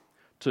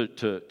to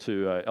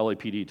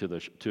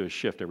LAPD, to a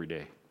shift every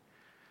day.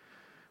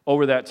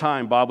 Over that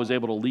time, Bob was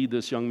able to lead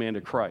this young man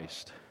to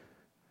Christ.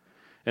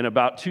 And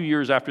about 2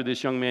 years after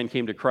this young man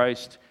came to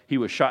Christ, he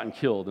was shot and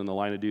killed in the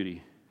line of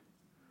duty.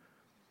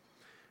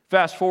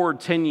 Fast forward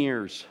 10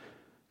 years.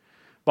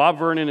 Bob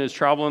Vernon is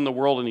traveling the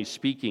world and he's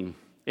speaking.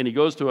 And he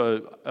goes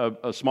to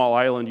a small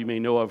island you may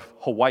know of,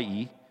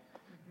 Hawaii,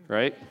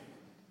 right?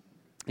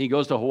 He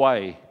goes to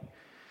Hawaii.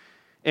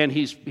 And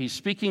he's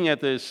speaking at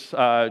this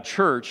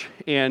church.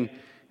 And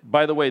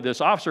by the way,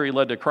 this officer he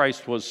led to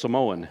Christ was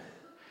Samoan.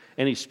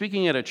 And he's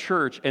speaking at a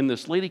church, and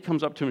this lady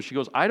comes up to him, and she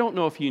goes, I don't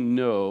know if you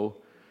know,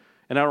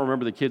 and I don't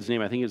remember the kid's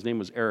name, I think his name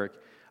was Eric.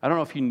 I don't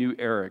know if you knew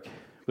Eric,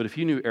 but if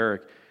you knew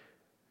Eric,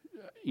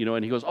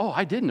 and he goes, oh,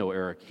 I did know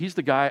Eric. He's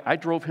the guy, I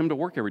drove him to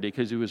work every day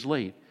because he was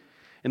late.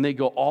 And they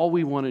go, all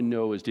we want to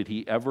know is, did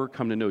he ever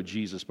come to know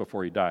Jesus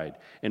before he died?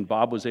 And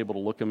Bob was able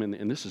to look him in,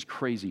 and this is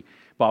crazy,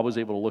 Bob was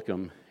able to look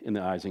him in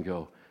the eyes and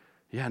go,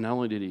 yeah, not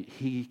only did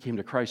he came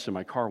to Christ in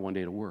my car one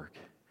day to work.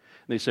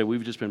 And they say,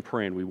 we've just been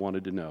praying, we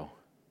wanted to know.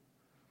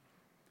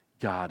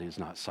 God is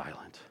not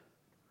silent.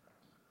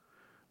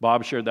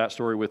 Bob shared that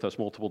story with us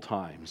multiple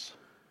times.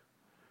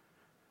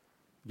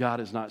 God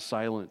is not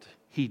silent.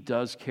 He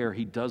does care.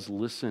 He does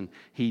listen.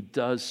 He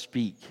does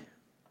speak.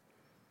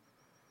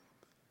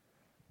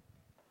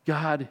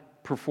 God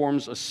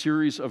performs a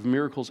series of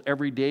miracles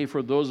every day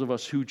for those of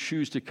us who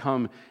choose to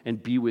come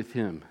and be with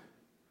him.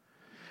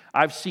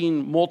 I've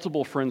seen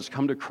multiple friends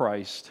come to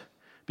Christ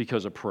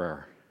because of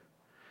prayer.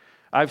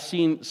 I've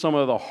seen some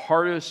of the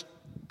hardest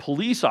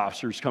police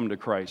officers come to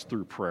Christ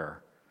through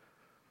prayer.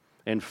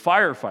 And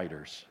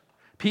firefighters.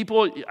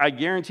 People, I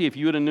guarantee if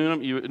you would have known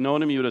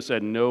them, you would have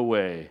said, no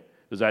way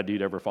Does that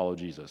dude ever follow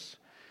Jesus?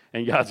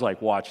 And God's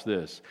like, watch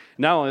this.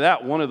 Not only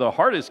that, one of the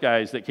hardest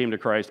guys that came to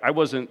Christ, I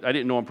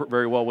didn't know him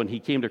very well when he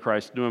came to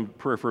Christ, knew him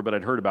peripheral, but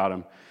I'd heard about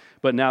him.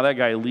 But now that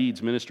guy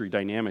leads ministry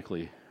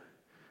dynamically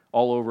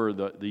all over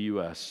the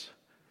U.S.,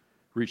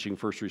 reaching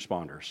first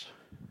responders.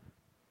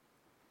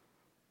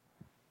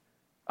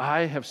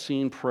 I have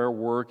seen prayer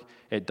work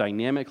at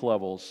dynamic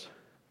levels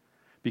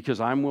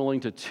because I'm willing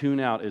to tune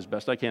out as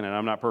best I can, and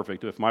I'm not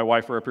perfect. If my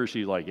wife were up here,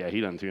 she's like, yeah,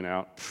 he doesn't tune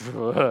out.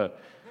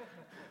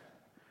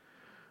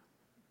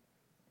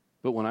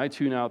 But when I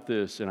tune out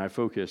this and I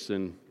focus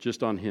and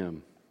just on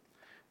him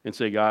and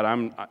say, God,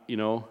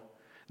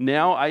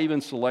 now I even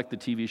select the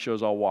TV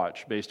shows I'll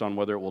watch based on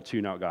whether it will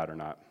tune out God or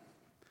not.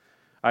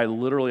 I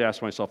literally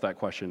ask myself that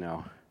question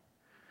now.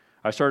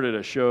 I started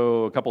a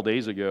show a couple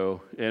days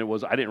ago, and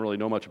I didn't really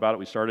know much about it.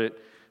 We started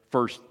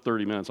first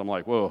 30 minutes. I'm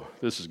like, whoa,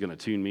 this is going to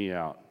tune me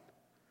out.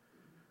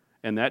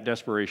 And that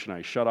desperation,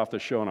 I shut off the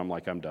show, and I'm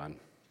like, I'm done.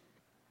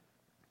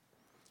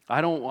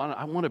 I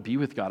want to be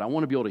with God. I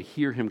want to be able to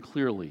hear him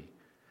clearly.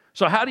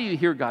 So how do you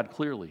hear God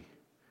clearly?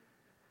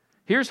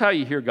 Here's how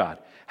you hear God.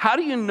 How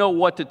do you know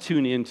what to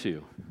tune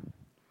into?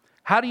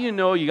 How do you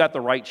know you got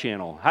the right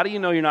channel? How do you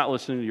know you're not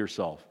listening to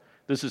yourself?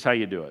 This is how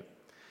you do it.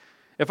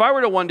 If I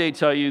were to one day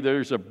tell you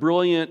there's a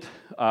brilliant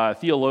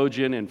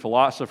theologian and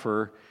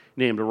philosopher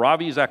named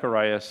Ravi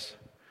Zacharias,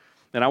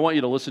 and I want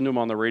you to listen to him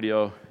on the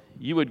radio,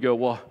 you would go,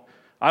 well,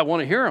 I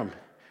want to hear him.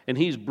 And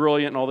he's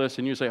brilliant and all this.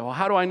 And you say, well,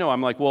 how do I know?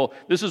 I'm like, well,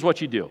 this is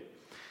what you do.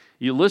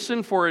 You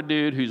listen for a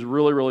dude who's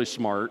really, really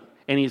smart,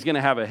 and he's going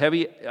to have a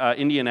heavy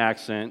Indian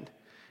accent,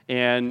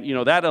 and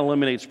that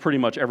eliminates pretty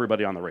much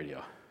everybody on the radio,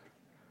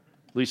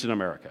 at least in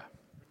America.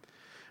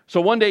 So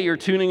one day you're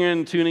tuning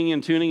in,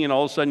 and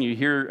all of a sudden you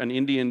hear an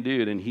Indian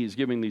dude, and he's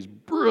giving these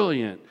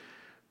brilliant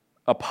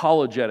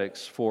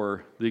apologetics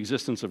for the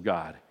existence of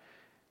God.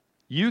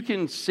 You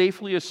can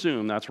safely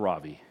assume that's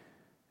Ravi.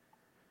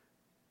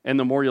 And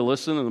the more you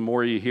listen and the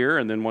more you hear,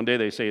 and then one day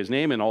they say his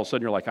name, and all of a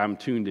sudden you're like, I'm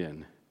tuned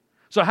in.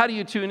 So how do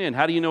you tune in?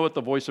 How do you know what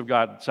the voice of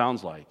God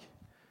sounds like?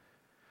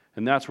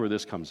 And that's where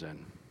this comes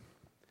in.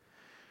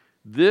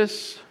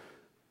 This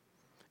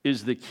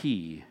is the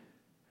key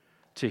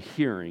to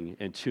hearing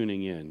and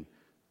tuning in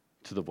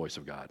to the voice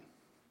of God.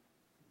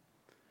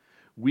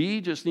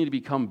 We just need to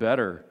become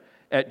better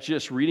at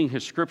just reading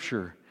his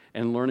scripture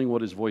and learning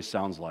what his voice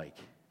sounds like.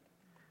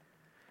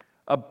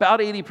 About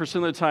 80%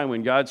 of the time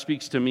when God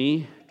speaks to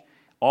me,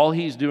 all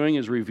he's doing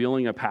is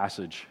revealing a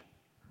passage.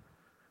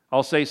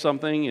 I'll say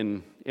something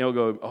and he'll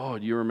go, oh,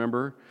 do you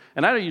remember?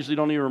 And I usually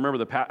don't even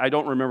remember I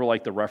don't remember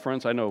like the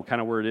reference. I know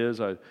kind of where it is.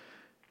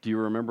 Do you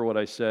remember what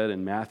I said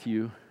in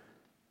Matthew?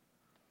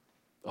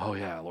 Oh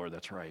yeah, Lord,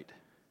 that's right.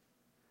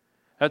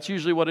 That's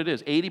usually what it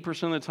is.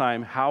 80% of the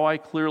time, how I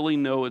clearly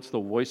know it's the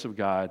voice of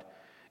God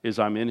is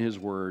I'm in his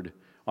word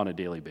on a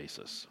daily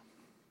basis.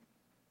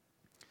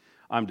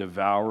 I'm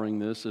devouring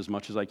this as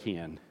much as I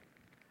can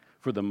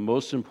for the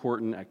most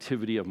important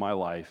activity of my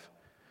life.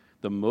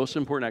 The most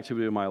important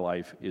activity of my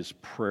life is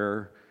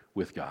prayer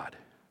with God.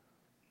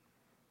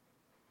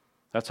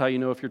 That's how you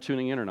know if you're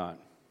tuning in or not.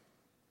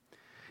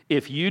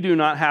 If you do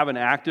not have an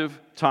active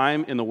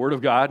time in the Word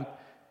of God,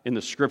 in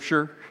the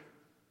Scripture,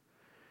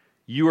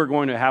 you are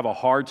going to have a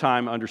hard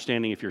time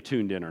understanding if you're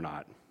tuned in or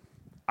not.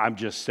 I'm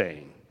just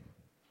saying.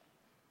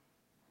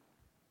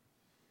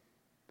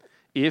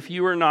 If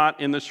you are not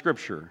in the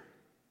Scripture,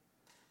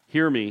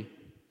 hear me,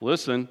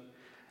 listen.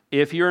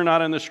 If you're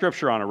not in the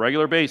Scripture on a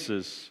regular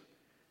basis,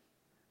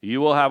 you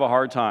will have a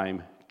hard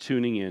time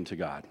tuning in to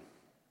God.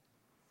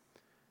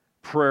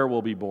 Prayer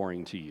will be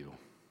boring to you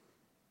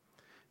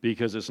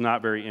because it's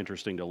not very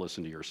interesting to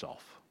listen to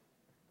yourself,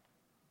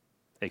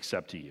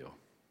 except to you.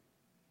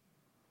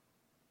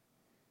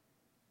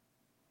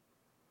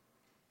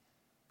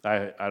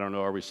 I don't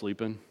know, are we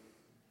sleeping?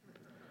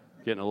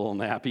 Getting a little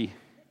nappy?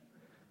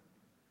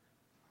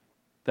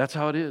 That's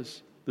how it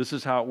is. This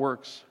is how it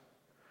works.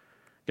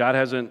 God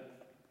hasn't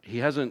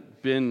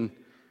been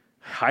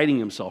hiding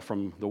himself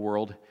from the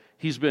world.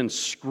 He's been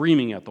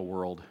screaming at the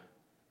world.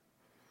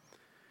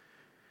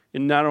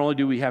 And not only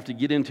do we have to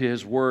get into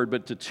his word,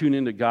 but to tune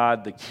into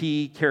God, the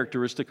key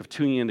characteristic of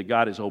tuning into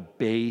God is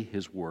obey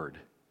his word.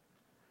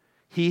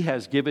 He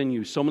has given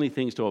you so many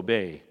things to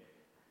obey.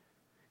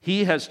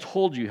 He has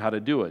told you how to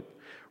do it.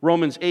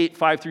 Romans 8,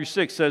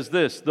 5-6 says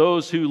this,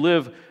 those who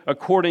live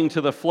according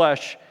to the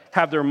flesh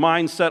have their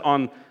mind set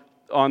on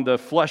the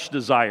flesh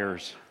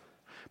desires.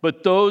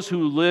 But those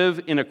who live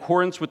in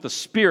accordance with the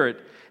Spirit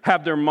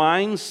have their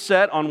minds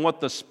set on what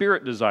the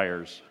Spirit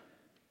desires.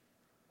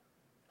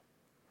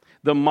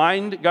 The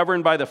mind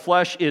governed by the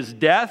flesh is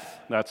death,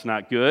 that's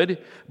not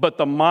good, but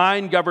the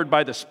mind governed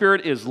by the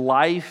Spirit is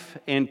life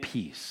and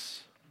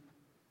peace.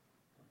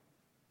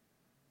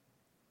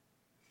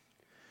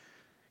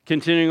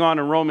 Continuing on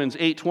in Romans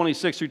 8,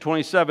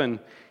 26-27,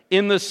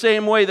 In the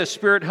same way, the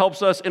Spirit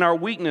helps us in our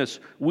weakness.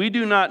 We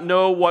do not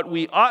know what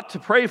we ought to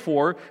pray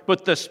for,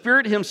 but the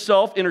Spirit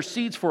himself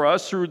intercedes for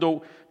us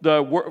through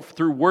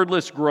through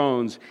wordless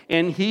groans.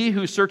 And he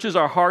who searches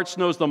our hearts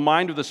knows the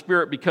mind of the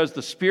Spirit, because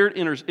the Spirit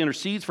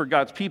intercedes for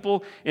God's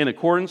people in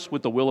accordance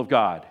with the will of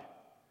God.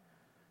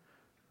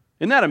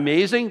 Isn't that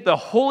amazing? The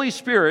Holy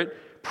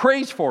Spirit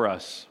prays for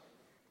us.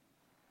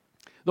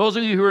 Those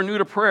of you who are new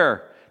to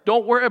prayer,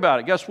 don't worry about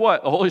it. Guess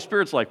what? The Holy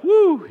Spirit's like,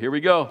 woo, here we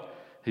go.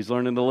 He's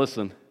learning to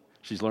listen.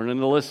 She's learning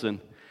to listen.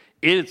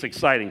 It's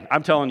exciting.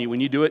 I'm telling you,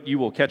 when you do it, you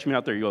will catch me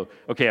out there. You go,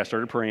 okay, I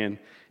started praying,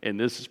 and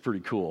this is pretty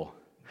cool.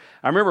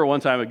 I remember one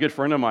time a good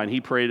friend of mine,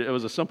 he prayed, it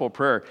was a simple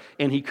prayer,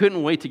 and he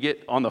couldn't wait to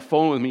get on the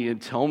phone with me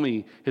and tell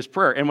me his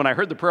prayer. And when I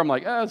heard the prayer, I'm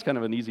like, it's kind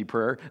of an easy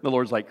prayer. And the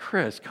Lord's like,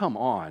 Chris, come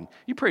on.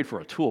 You prayed for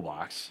a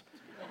toolbox.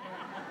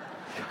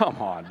 Come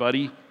on,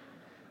 buddy.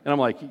 And I'm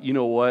like, you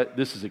know what?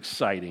 This is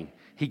exciting.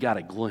 He got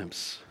a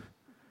glimpse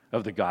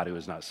of the God who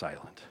is not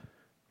silent.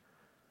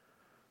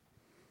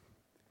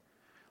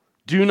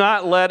 Do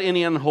not let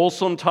any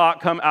unwholesome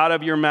talk come out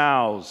of your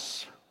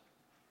mouths.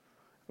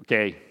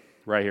 Okay,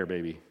 right here,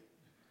 baby.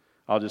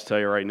 I'll just tell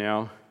you right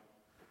now,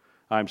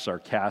 I'm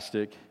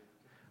sarcastic.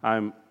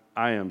 I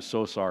am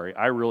so sorry.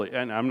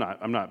 And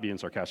I'm not being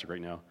sarcastic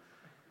right now.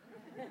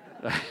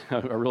 I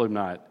really am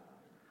not.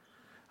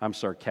 I'm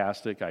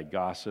sarcastic, I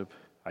gossip,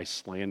 I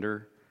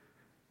slander.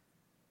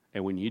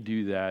 And when you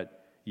do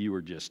that, you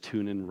are just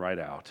tuning right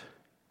out.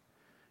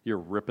 You're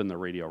ripping the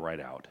radio right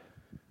out.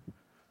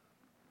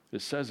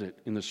 It says it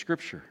in the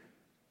Scripture.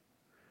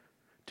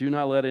 Do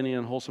not let any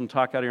unwholesome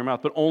talk out of your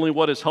mouth, but only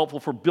what is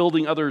helpful for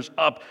building others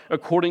up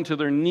according to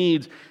their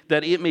needs,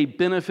 that it may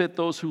benefit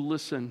those who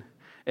listen.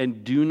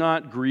 And do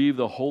not grieve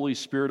the Holy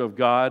Spirit of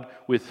God,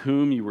 with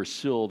whom you were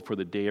sealed for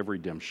the day of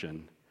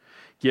redemption.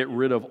 Get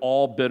rid of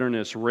all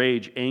bitterness,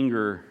 rage,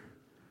 anger.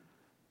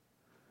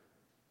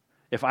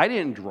 If I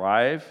didn't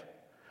drive,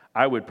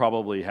 I would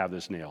probably have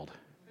this nailed.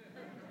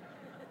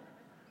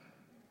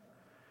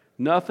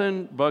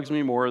 Nothing bugs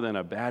me more than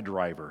a bad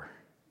driver.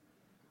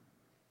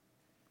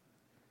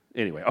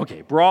 Anyway,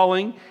 okay.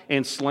 Brawling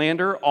and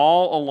slander,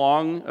 all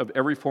along of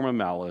every form of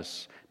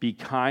malice. Be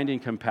kind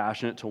and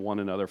compassionate to one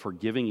another,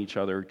 forgiving each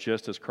other,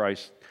 just as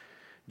Christ,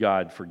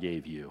 God,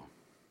 forgave you.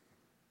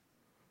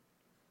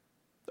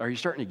 Are you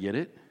starting to get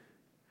it?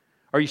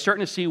 Are you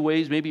starting to see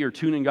ways maybe you're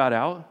tuning God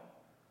out?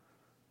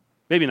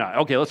 Maybe not.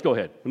 Okay, let's go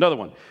ahead. Another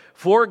one.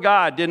 For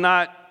God did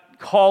not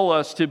call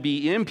us to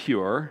be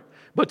impure,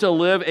 but to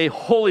live a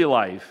holy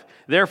life.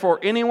 Therefore,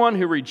 anyone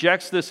who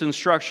rejects this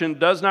instruction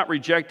does not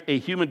reject a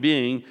human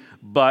being,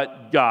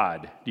 but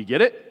God. Do you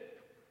get it?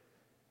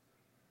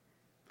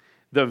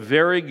 The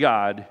very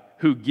God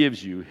who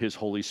gives you his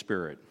Holy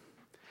Spirit.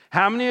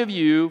 How many of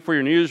you, for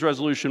your New Year's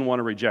resolution, want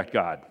to reject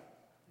God?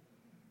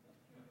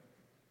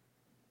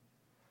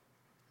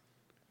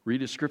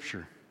 Read his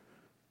Scripture.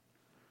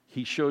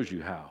 He shows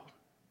you how.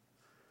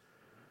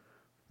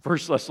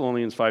 1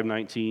 Thessalonians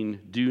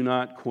 5:19, do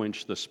not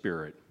quench the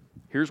Spirit.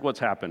 Here's what's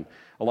happened.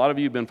 A lot of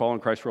you have been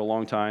following Christ for a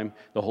long time.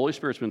 The Holy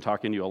Spirit's been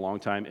talking to you a long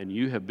time, and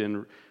you have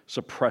been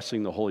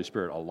suppressing the Holy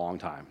Spirit a long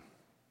time.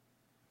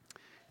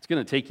 It's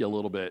going to take you a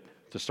little bit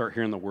to start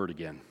hearing the Word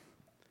again.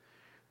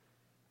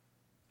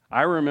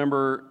 I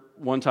remember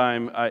one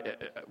time,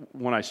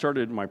 when I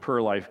started my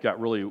prayer life, got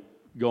really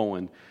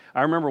going.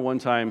 I remember one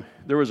time,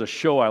 there was a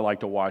show I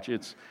like to watch.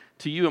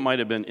 To you, it might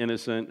have been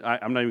innocent.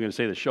 I'm not even going to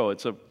say the show.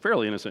 It's a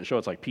fairly innocent show.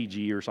 It's like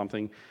PG or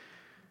something.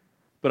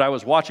 But I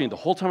was watching it. The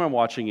whole time I'm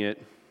watching it,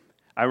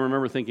 I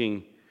remember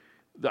thinking,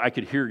 I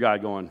could hear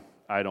God going,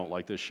 I don't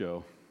like this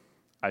show.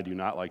 I do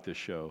not like this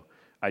show.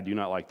 I do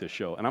not like this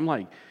show. And I'm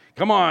like,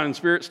 come on,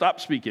 Spirit, stop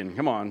speaking.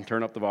 Come on,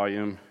 turn up the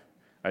volume.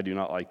 I do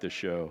not like this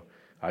show.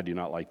 I do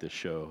not like this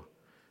show.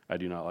 I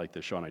do not like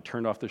this show. And I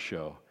turned off the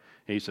show.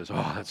 And he says,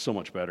 oh, that's so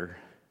much better.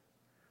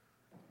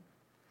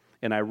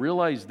 And I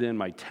realized then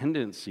my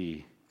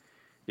tendency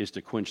is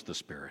to quench the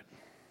Spirit.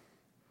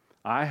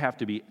 I have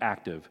to be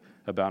active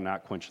about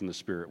not quenching the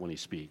Spirit when he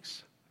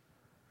speaks.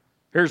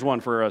 Here's one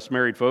for us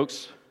married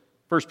folks.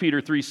 1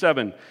 Peter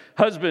 3:7.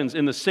 Husbands,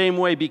 in the same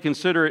way, be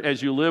considerate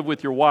as you live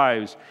with your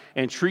wives,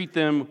 and treat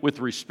them with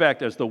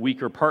respect as the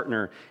weaker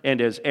partner, and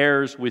as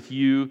heirs with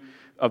you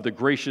of the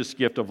gracious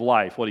gift of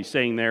life. What he's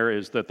saying there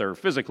is that they're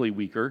physically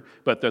weaker,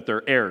 but that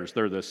they're heirs.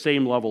 They're the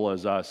same level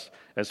as us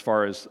as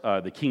far as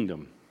the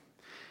kingdom.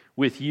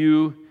 With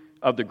you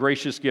of the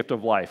gracious gift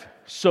of life,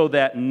 so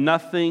that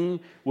nothing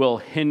will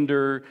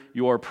hinder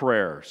your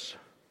prayers.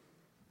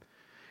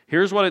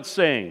 Here's what it's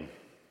saying.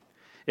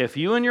 If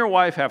you and your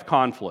wife have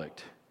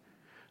conflict,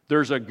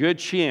 there's a good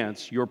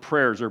chance your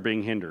prayers are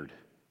being hindered.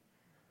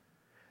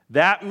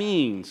 That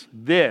means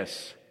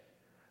this: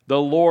 the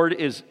Lord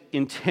is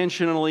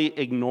intentionally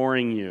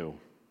ignoring you.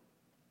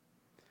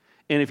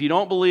 And if you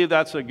don't believe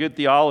that's a good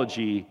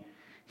theology,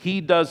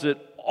 he does it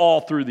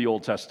all through the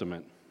Old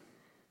Testament.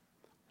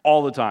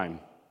 All the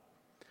time.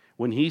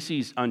 When he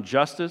sees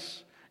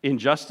injustice,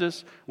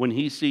 when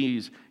he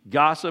sees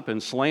gossip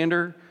and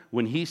slander,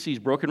 when he sees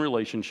broken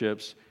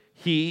relationships,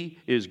 he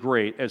is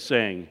great at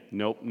saying,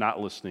 nope, not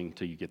listening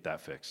till you get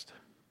that fixed.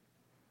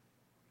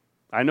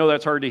 I know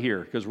that's hard to hear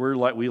because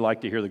we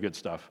like to hear the good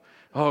stuff.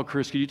 Oh,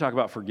 Chris, could you talk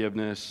about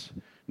forgiveness?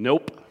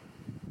 Nope.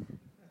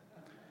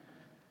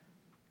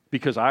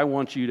 Because I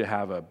want you to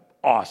have an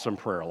awesome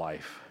prayer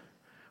life.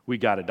 We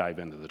got to dive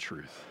into the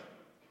truth.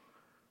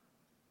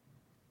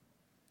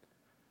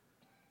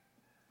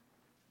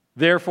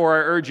 Therefore, I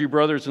urge you,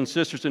 brothers and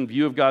sisters, in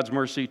view of God's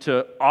mercy,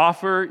 to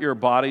offer your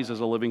bodies as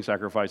a living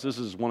sacrifice. This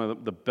is one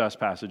of the best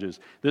passages.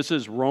 This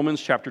is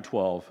Romans chapter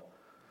 12.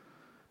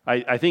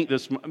 I think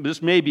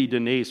this may be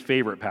Danae's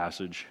favorite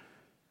passage,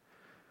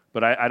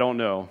 but I don't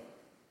know.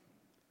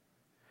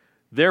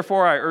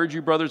 Therefore, I urge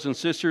you, brothers and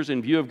sisters,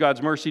 in view of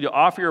God's mercy, to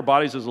offer your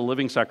bodies as a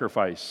living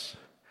sacrifice.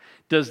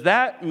 Does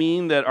that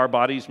mean that our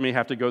bodies may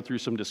have to go through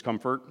some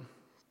discomfort?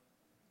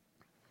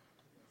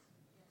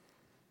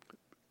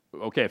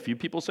 Okay, a few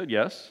people said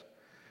yes.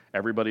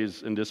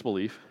 Everybody's in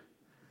disbelief.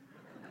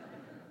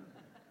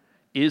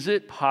 Is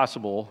it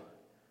possible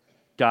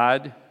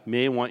God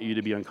may want you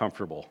to be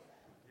uncomfortable?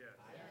 Yes.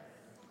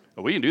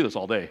 Oh, we can do this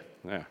all day.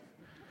 Yeah.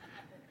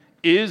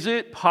 Is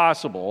it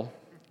possible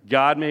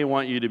God may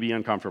want you to be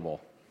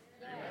uncomfortable?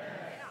 Yes.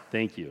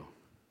 Thank you.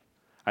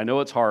 I know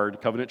it's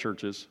hard, covenant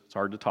churches, it's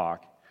hard to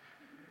talk.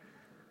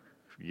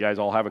 If you guys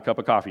all have a cup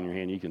of coffee in your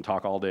hand, you can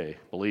talk all day.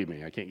 Believe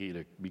me, I can't get you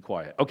to be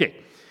quiet. Okay.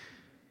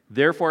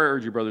 Therefore, I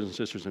urge you, brothers and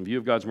sisters, in view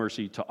of God's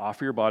mercy, to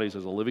offer your bodies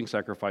as a living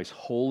sacrifice,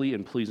 holy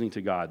and pleasing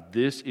to God.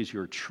 This is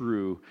your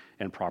true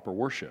and proper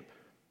worship.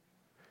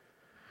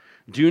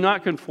 Do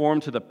not conform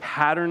to the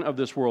pattern of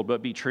this world,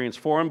 but be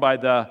transformed by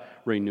the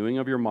renewing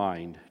of your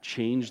mind.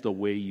 Change the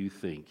way you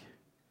think.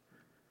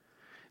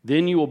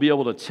 Then you will be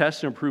able to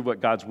test and prove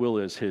what God's will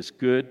is, his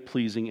good,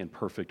 pleasing, and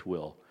perfect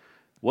will.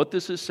 What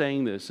this is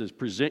saying is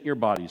present your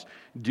bodies.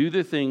 Do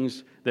the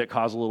things that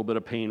cause a little bit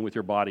of pain with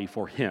your body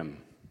for him.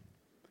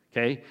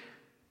 Okay?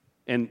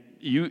 And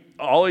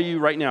all of you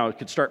right now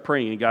could start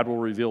praying and God will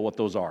reveal what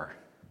those are.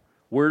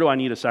 Where do I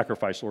need a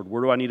sacrifice, Lord?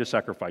 Where do I need a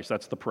sacrifice?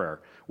 That's the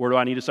prayer. Where do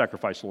I need a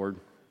sacrifice, Lord?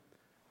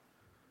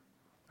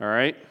 All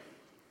right?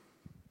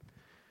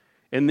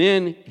 And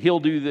then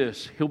he'll do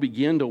this. He'll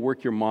begin to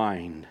work your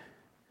mind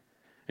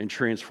and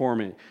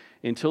transform it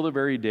until the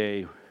very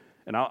day,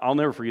 and I'll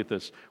never forget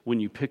this, when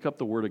you pick up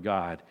the Word of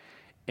God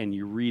and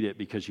you read it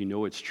because you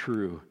know it's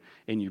true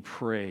and you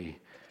pray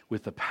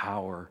with the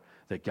power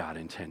that God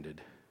intended.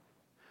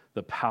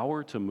 The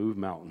power to move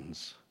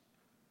mountains.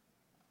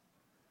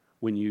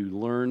 When you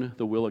learn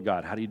the will of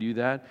God, how do you do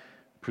that?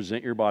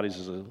 Present your bodies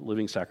as a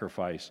living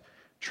sacrifice.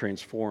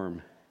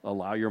 Transform.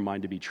 Allow your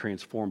mind to be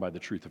transformed by the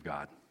truth of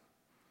God.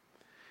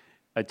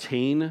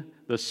 Attain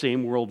the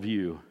same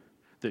worldview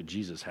that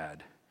Jesus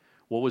had.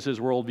 What was his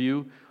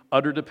worldview?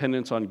 Utter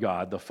dependence on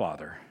God the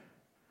Father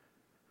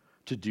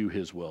to do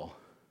his will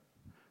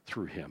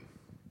through him.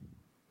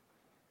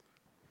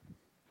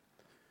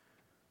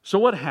 So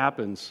what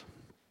happens,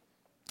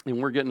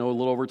 and we're getting a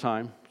little over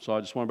time, so I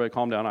just want everybody to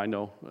calm down. I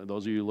know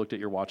those of you who looked at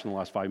your watch in the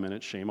last 5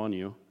 minutes, shame on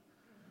you.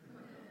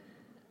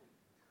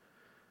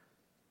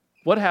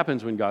 What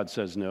happens when God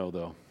says no,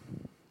 though?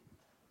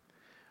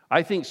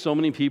 I think so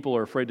many people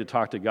are afraid to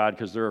talk to God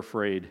because they're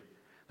afraid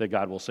that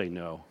God will say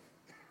no.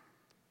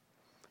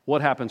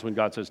 What happens when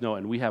God says no?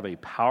 And we have a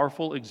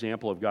powerful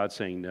example of God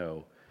saying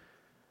no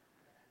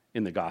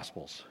in the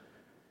Gospels.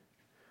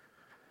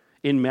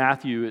 In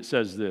Matthew, it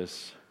says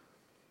this.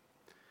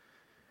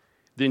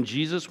 Then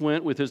Jesus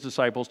went with his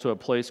disciples to a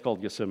place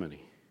called Gethsemane.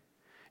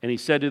 And he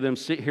said to them,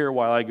 sit here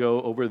while I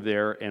go over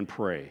there and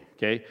pray.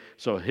 Okay?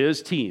 So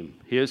his team,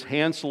 his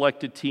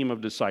hand-selected team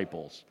of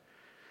disciples,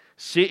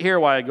 sit here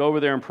while I go over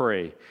there and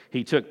pray.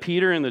 He took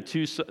Peter and the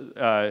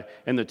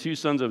two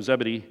sons of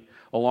Zebedee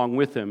along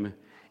with him,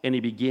 and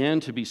he began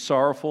to be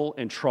sorrowful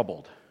and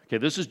troubled. Okay,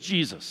 this is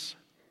Jesus.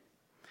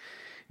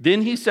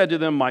 Then he said to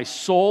them, my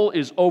soul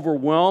is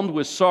overwhelmed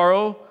with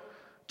sorrow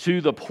to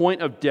the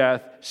point of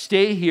death.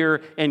 Stay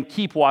here and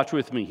keep watch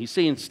with me. He's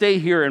saying, stay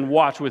here and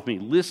watch with me.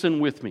 Listen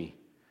with me.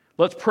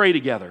 Let's pray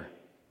together.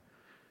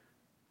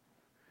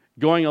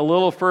 Going a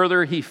little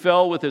further, he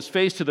fell with his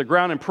face to the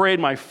ground and prayed,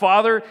 my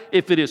Father,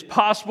 if it is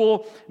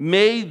possible,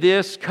 may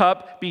this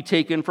cup be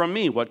taken from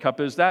me. What cup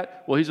is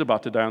that? Well, he's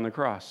about to die on the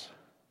cross.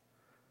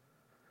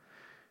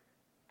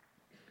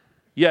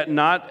 Yet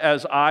not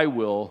as I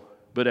will,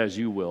 but as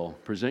you will.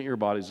 Present your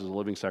bodies as a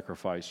living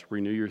sacrifice.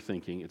 Renew your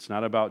thinking. It's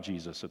not about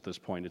Jesus at this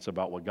point. It's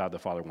about what God the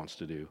Father wants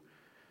to do.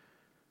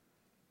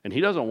 And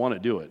he doesn't want to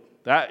do it.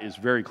 That is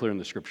very clear in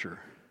the Scripture.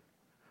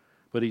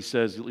 But he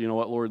says, you know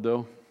what, Lord,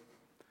 though?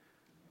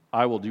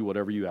 I will do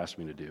whatever you ask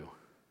me to do.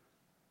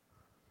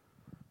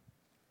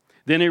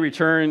 Then he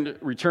returned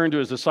to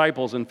his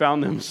disciples and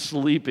found them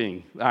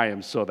sleeping. I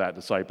am so that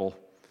disciple.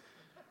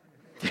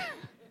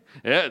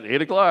 Yeah,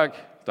 8 o'clock.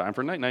 Time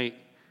for night-night.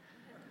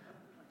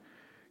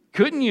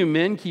 Couldn't you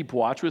men keep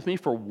watch with me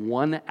for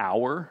 1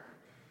 hour?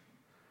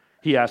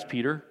 He asked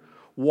Peter.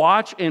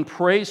 Watch and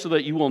pray so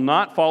that you will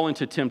not fall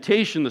into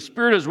temptation. The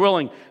spirit is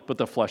willing, but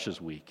the flesh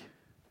is weak.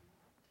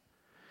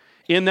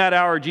 In that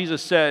hour,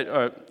 Jesus said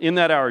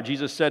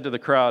to the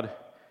crowd,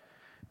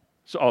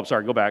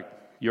 Sorry, go back.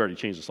 You already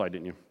changed the slide,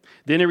 didn't you?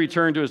 Then he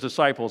returned to his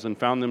disciples and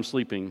found them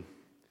sleeping.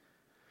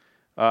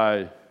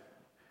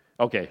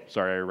 Okay,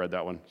 sorry, I read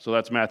that one. So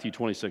that's Matthew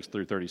 26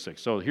 through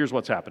 36. So here's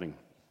what's happening.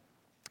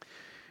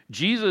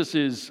 Jesus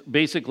is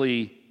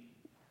basically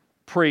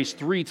prays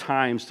 3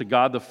 times to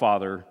God the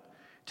Father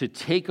to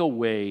take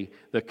away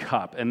the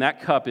cup. And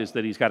that cup is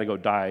that he's got to go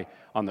die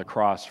on the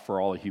cross for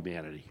all of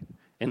humanity.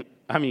 And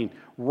I mean,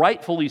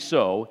 rightfully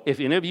so. If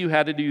any of you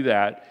had to do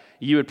that,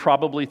 you would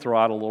probably throw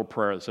out a little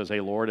prayer that says,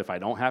 hey, Lord, if I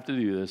don't have to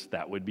do this,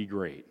 that would be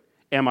great.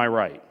 Am I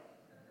right?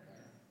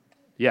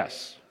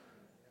 Yes.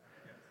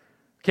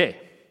 Okay,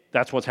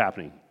 that's what's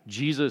happening.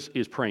 Jesus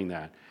is praying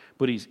that.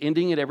 But he's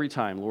ending it every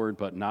time, Lord,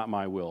 but not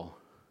my will,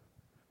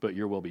 but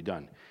your will be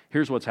done.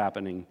 Here's what's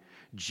happening.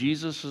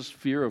 Jesus'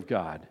 fear of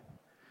God,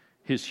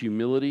 his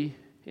humility,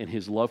 and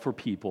his love for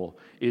people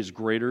is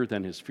greater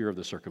than his fear of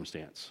the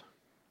circumstance.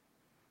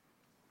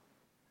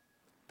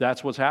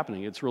 That's what's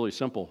happening. It's really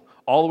simple.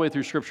 All the way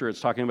through Scripture,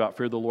 it's talking about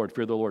fear the Lord,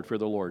 fear the Lord, fear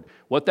the Lord.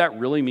 What that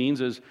really means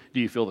is, do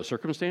you fear the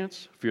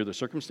circumstance,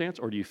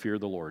 or do you fear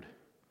the Lord?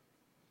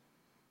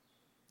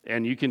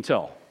 And you can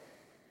tell.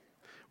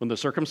 When the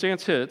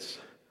circumstance hits,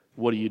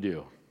 what do you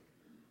do?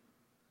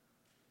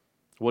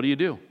 What do you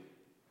do?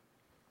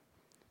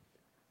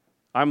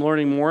 I'm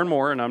learning more and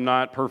more, and I'm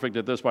not perfect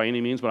at this by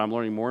any means, but I'm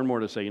learning more and more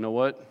to say, you know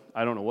what?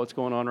 I don't know what's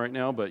going on right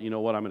now, but you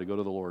know what? I'm going to go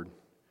to the Lord.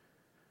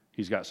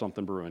 He's got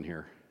something brewing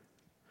here.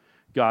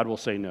 God will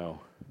say no.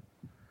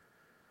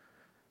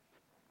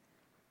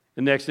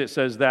 And next it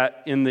says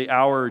that in the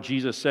hour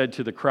Jesus said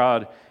to the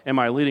crowd, am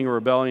I leading a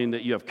rebellion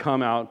that you have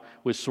come out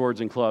with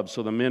swords and clubs?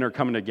 So the men are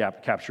coming to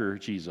capture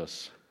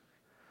Jesus.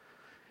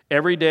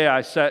 Every day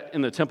I sat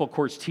in the temple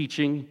courts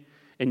teaching,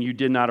 and you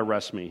did not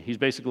arrest me. He's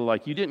basically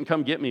like, you didn't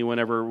come get me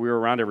whenever we were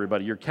around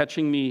everybody. You're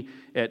catching me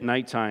at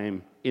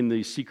nighttime in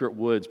these secret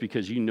woods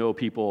because you know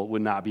people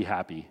would not be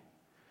happy.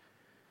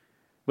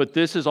 But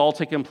this is all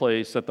taking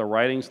place that the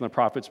writings and the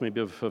prophets may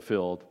be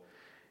fulfilled.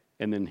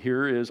 And then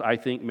here is, I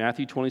think,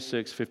 Matthew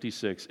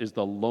 26:56 is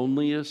the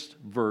loneliest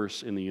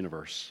verse in the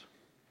universe.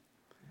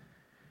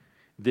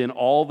 Then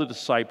all the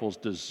disciples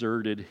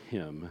deserted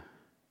him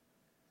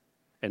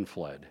and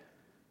fled.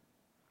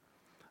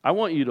 I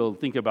want you to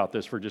think about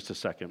this for just a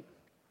second.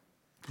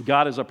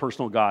 God is a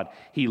personal God.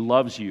 He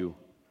loves you.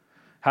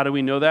 How do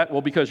we know that?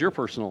 Well, because you're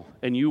personal,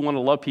 and you want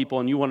to love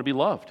people, and you want to be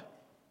loved.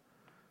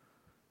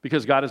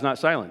 Because God is not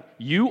silent.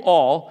 You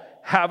all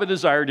have a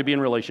desire to be in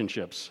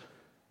relationships.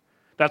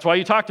 That's why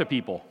you talk to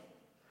people.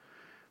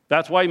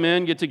 That's why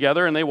men get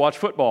together and they watch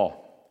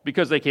football.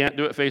 Because they can't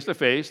do it face to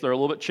face. They're a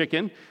little bit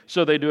chicken,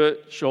 so they do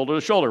it shoulder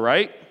to shoulder,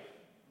 right?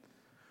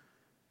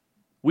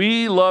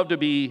 We love to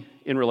be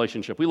in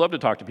relationship. We love to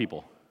talk to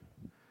people.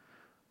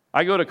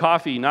 I go to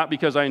coffee not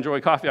because I enjoy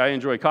coffee. I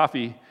enjoy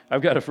coffee.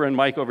 I've got a friend,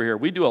 Mike, over here.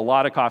 We do a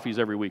lot of coffees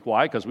every week.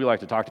 Why? Because we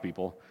like to talk to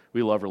people.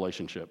 We love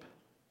relationship.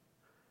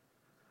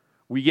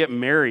 We get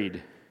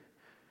married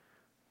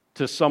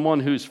to someone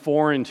who's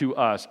foreign to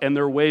us, and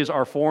their ways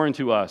are foreign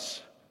to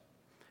us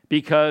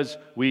because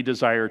we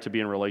desire to be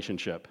in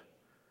relationship.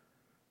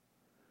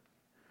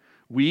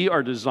 We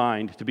are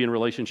designed to be in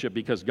relationship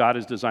because God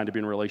is designed to be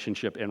in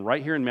relationship. And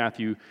right here in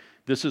Matthew,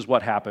 this is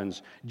what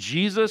happens.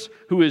 Jesus,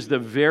 who is the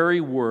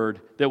very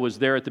word that was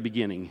there at the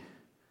beginning,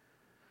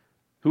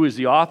 who is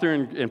the author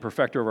and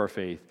perfecter of our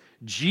faith,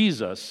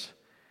 Jesus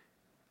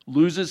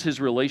loses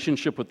his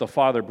relationship with the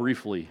Father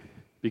briefly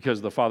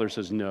because the Father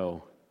says,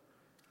 no,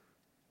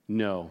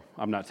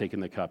 I'm not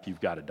taking the cup.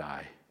 You've got to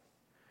die.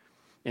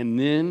 And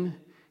then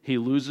he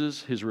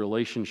loses his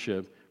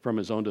relationship from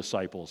his own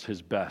disciples,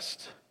 his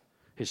best.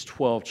 His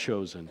 12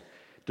 chosen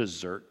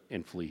desert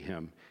and flee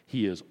him.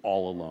 He is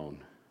all alone.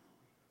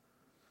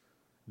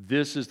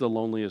 This is the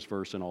loneliest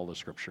verse in all the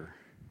Scripture.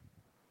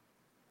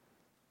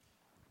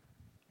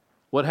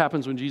 What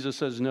happens when Jesus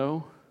says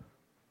no?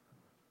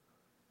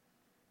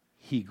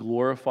 He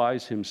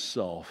glorifies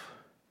himself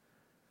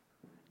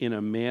in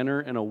a manner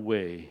and a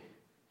way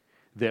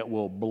that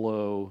will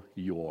blow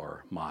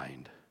your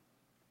mind.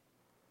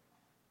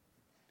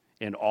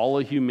 And all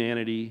of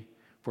humanity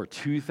for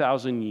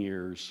 2,000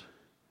 years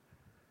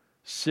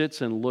sits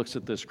and looks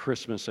at this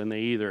Christmas, and they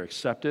either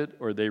accept it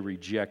or they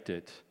reject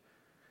it,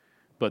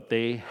 but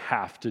they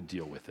have to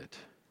deal with it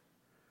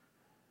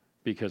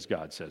because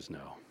God says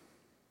no.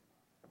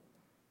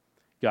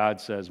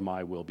 God says,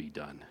 my will be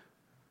done.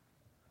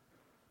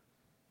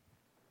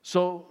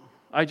 So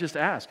I just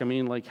ask, how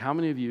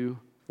many of you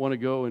want to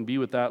go and be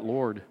with that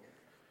Lord?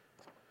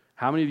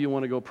 How many of you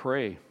want to go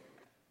pray?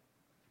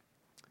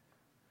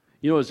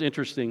 You know, it's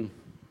interesting.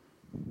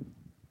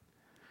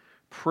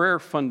 Prayer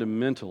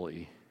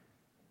fundamentally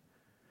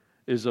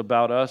is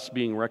about us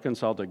being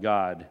reconciled to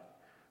God,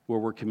 where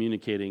we're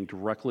communicating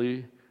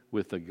directly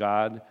with the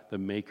God, the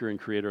maker and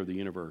creator of the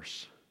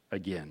universe,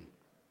 again.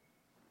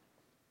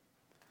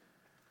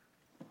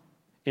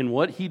 And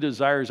what he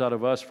desires out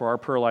of us for our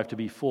prayer life to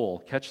be full,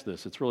 catch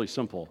this, it's really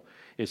simple,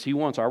 is he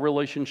wants our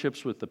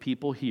relationships with the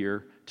people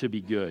here to be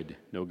good.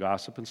 No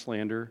gossip and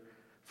slander,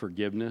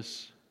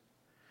 forgiveness,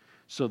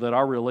 so that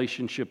our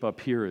relationship up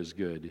here is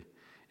good.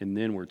 and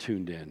then we're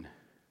tuned in.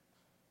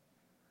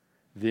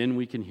 Then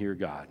we can hear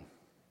God.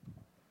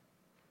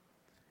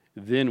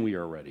 Then we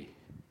are ready.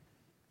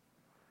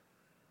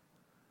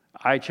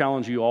 I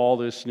challenge you all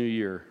this new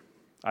year.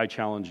 I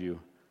challenge you.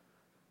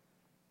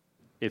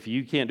 If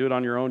you can't do it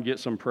on your own, get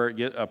some prayer,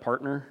 get a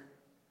partner,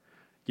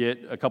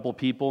 get a couple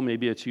people,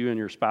 maybe it's you and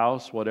your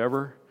spouse,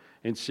 whatever,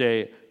 and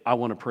say, I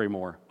want to pray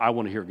more. I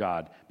want to hear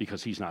God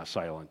because he's not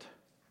silent.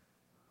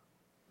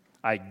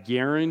 I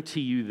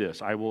guarantee you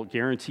this, I will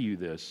guarantee you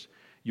this,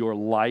 your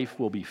life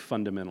will be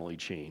fundamentally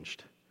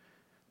changed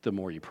the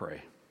more you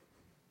pray.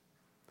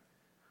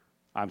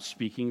 I'm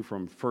speaking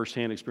from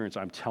firsthand experience.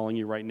 I'm telling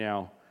you right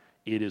now,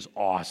 it is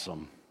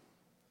awesome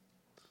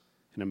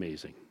and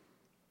amazing.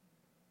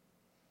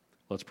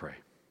 Let's pray.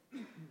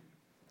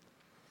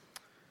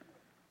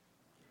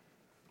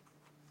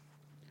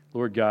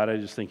 Lord God, I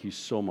just thank you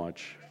so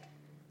much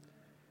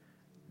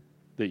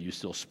that you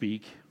still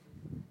speak.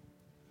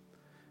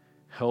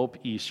 Help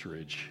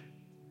Eastridge.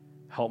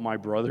 Help my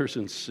brothers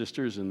and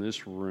sisters in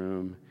this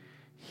room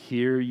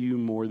hear you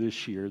more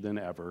this year than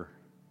ever.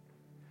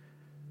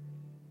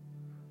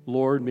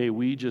 Lord, may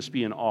we just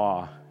be in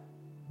awe.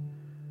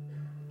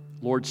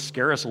 Lord,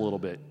 scare us a little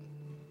bit.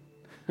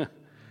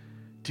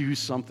 Do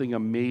something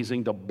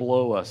amazing to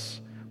blow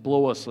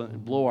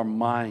our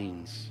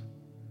minds.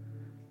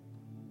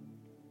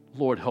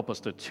 Lord, help us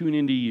to tune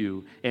into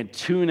you and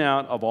tune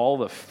out of all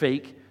the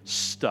fake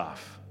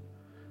stuff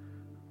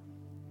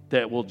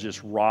that will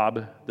just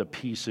rob the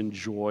peace and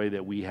joy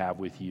that we have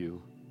with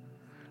you.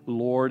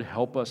 Lord,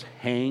 help us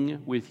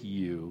hang with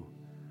you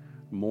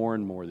more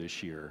and more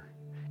this year.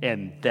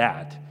 And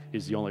that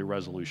is the only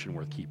resolution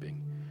worth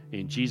keeping.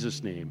 In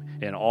Jesus' name,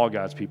 and all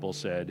God's people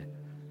said,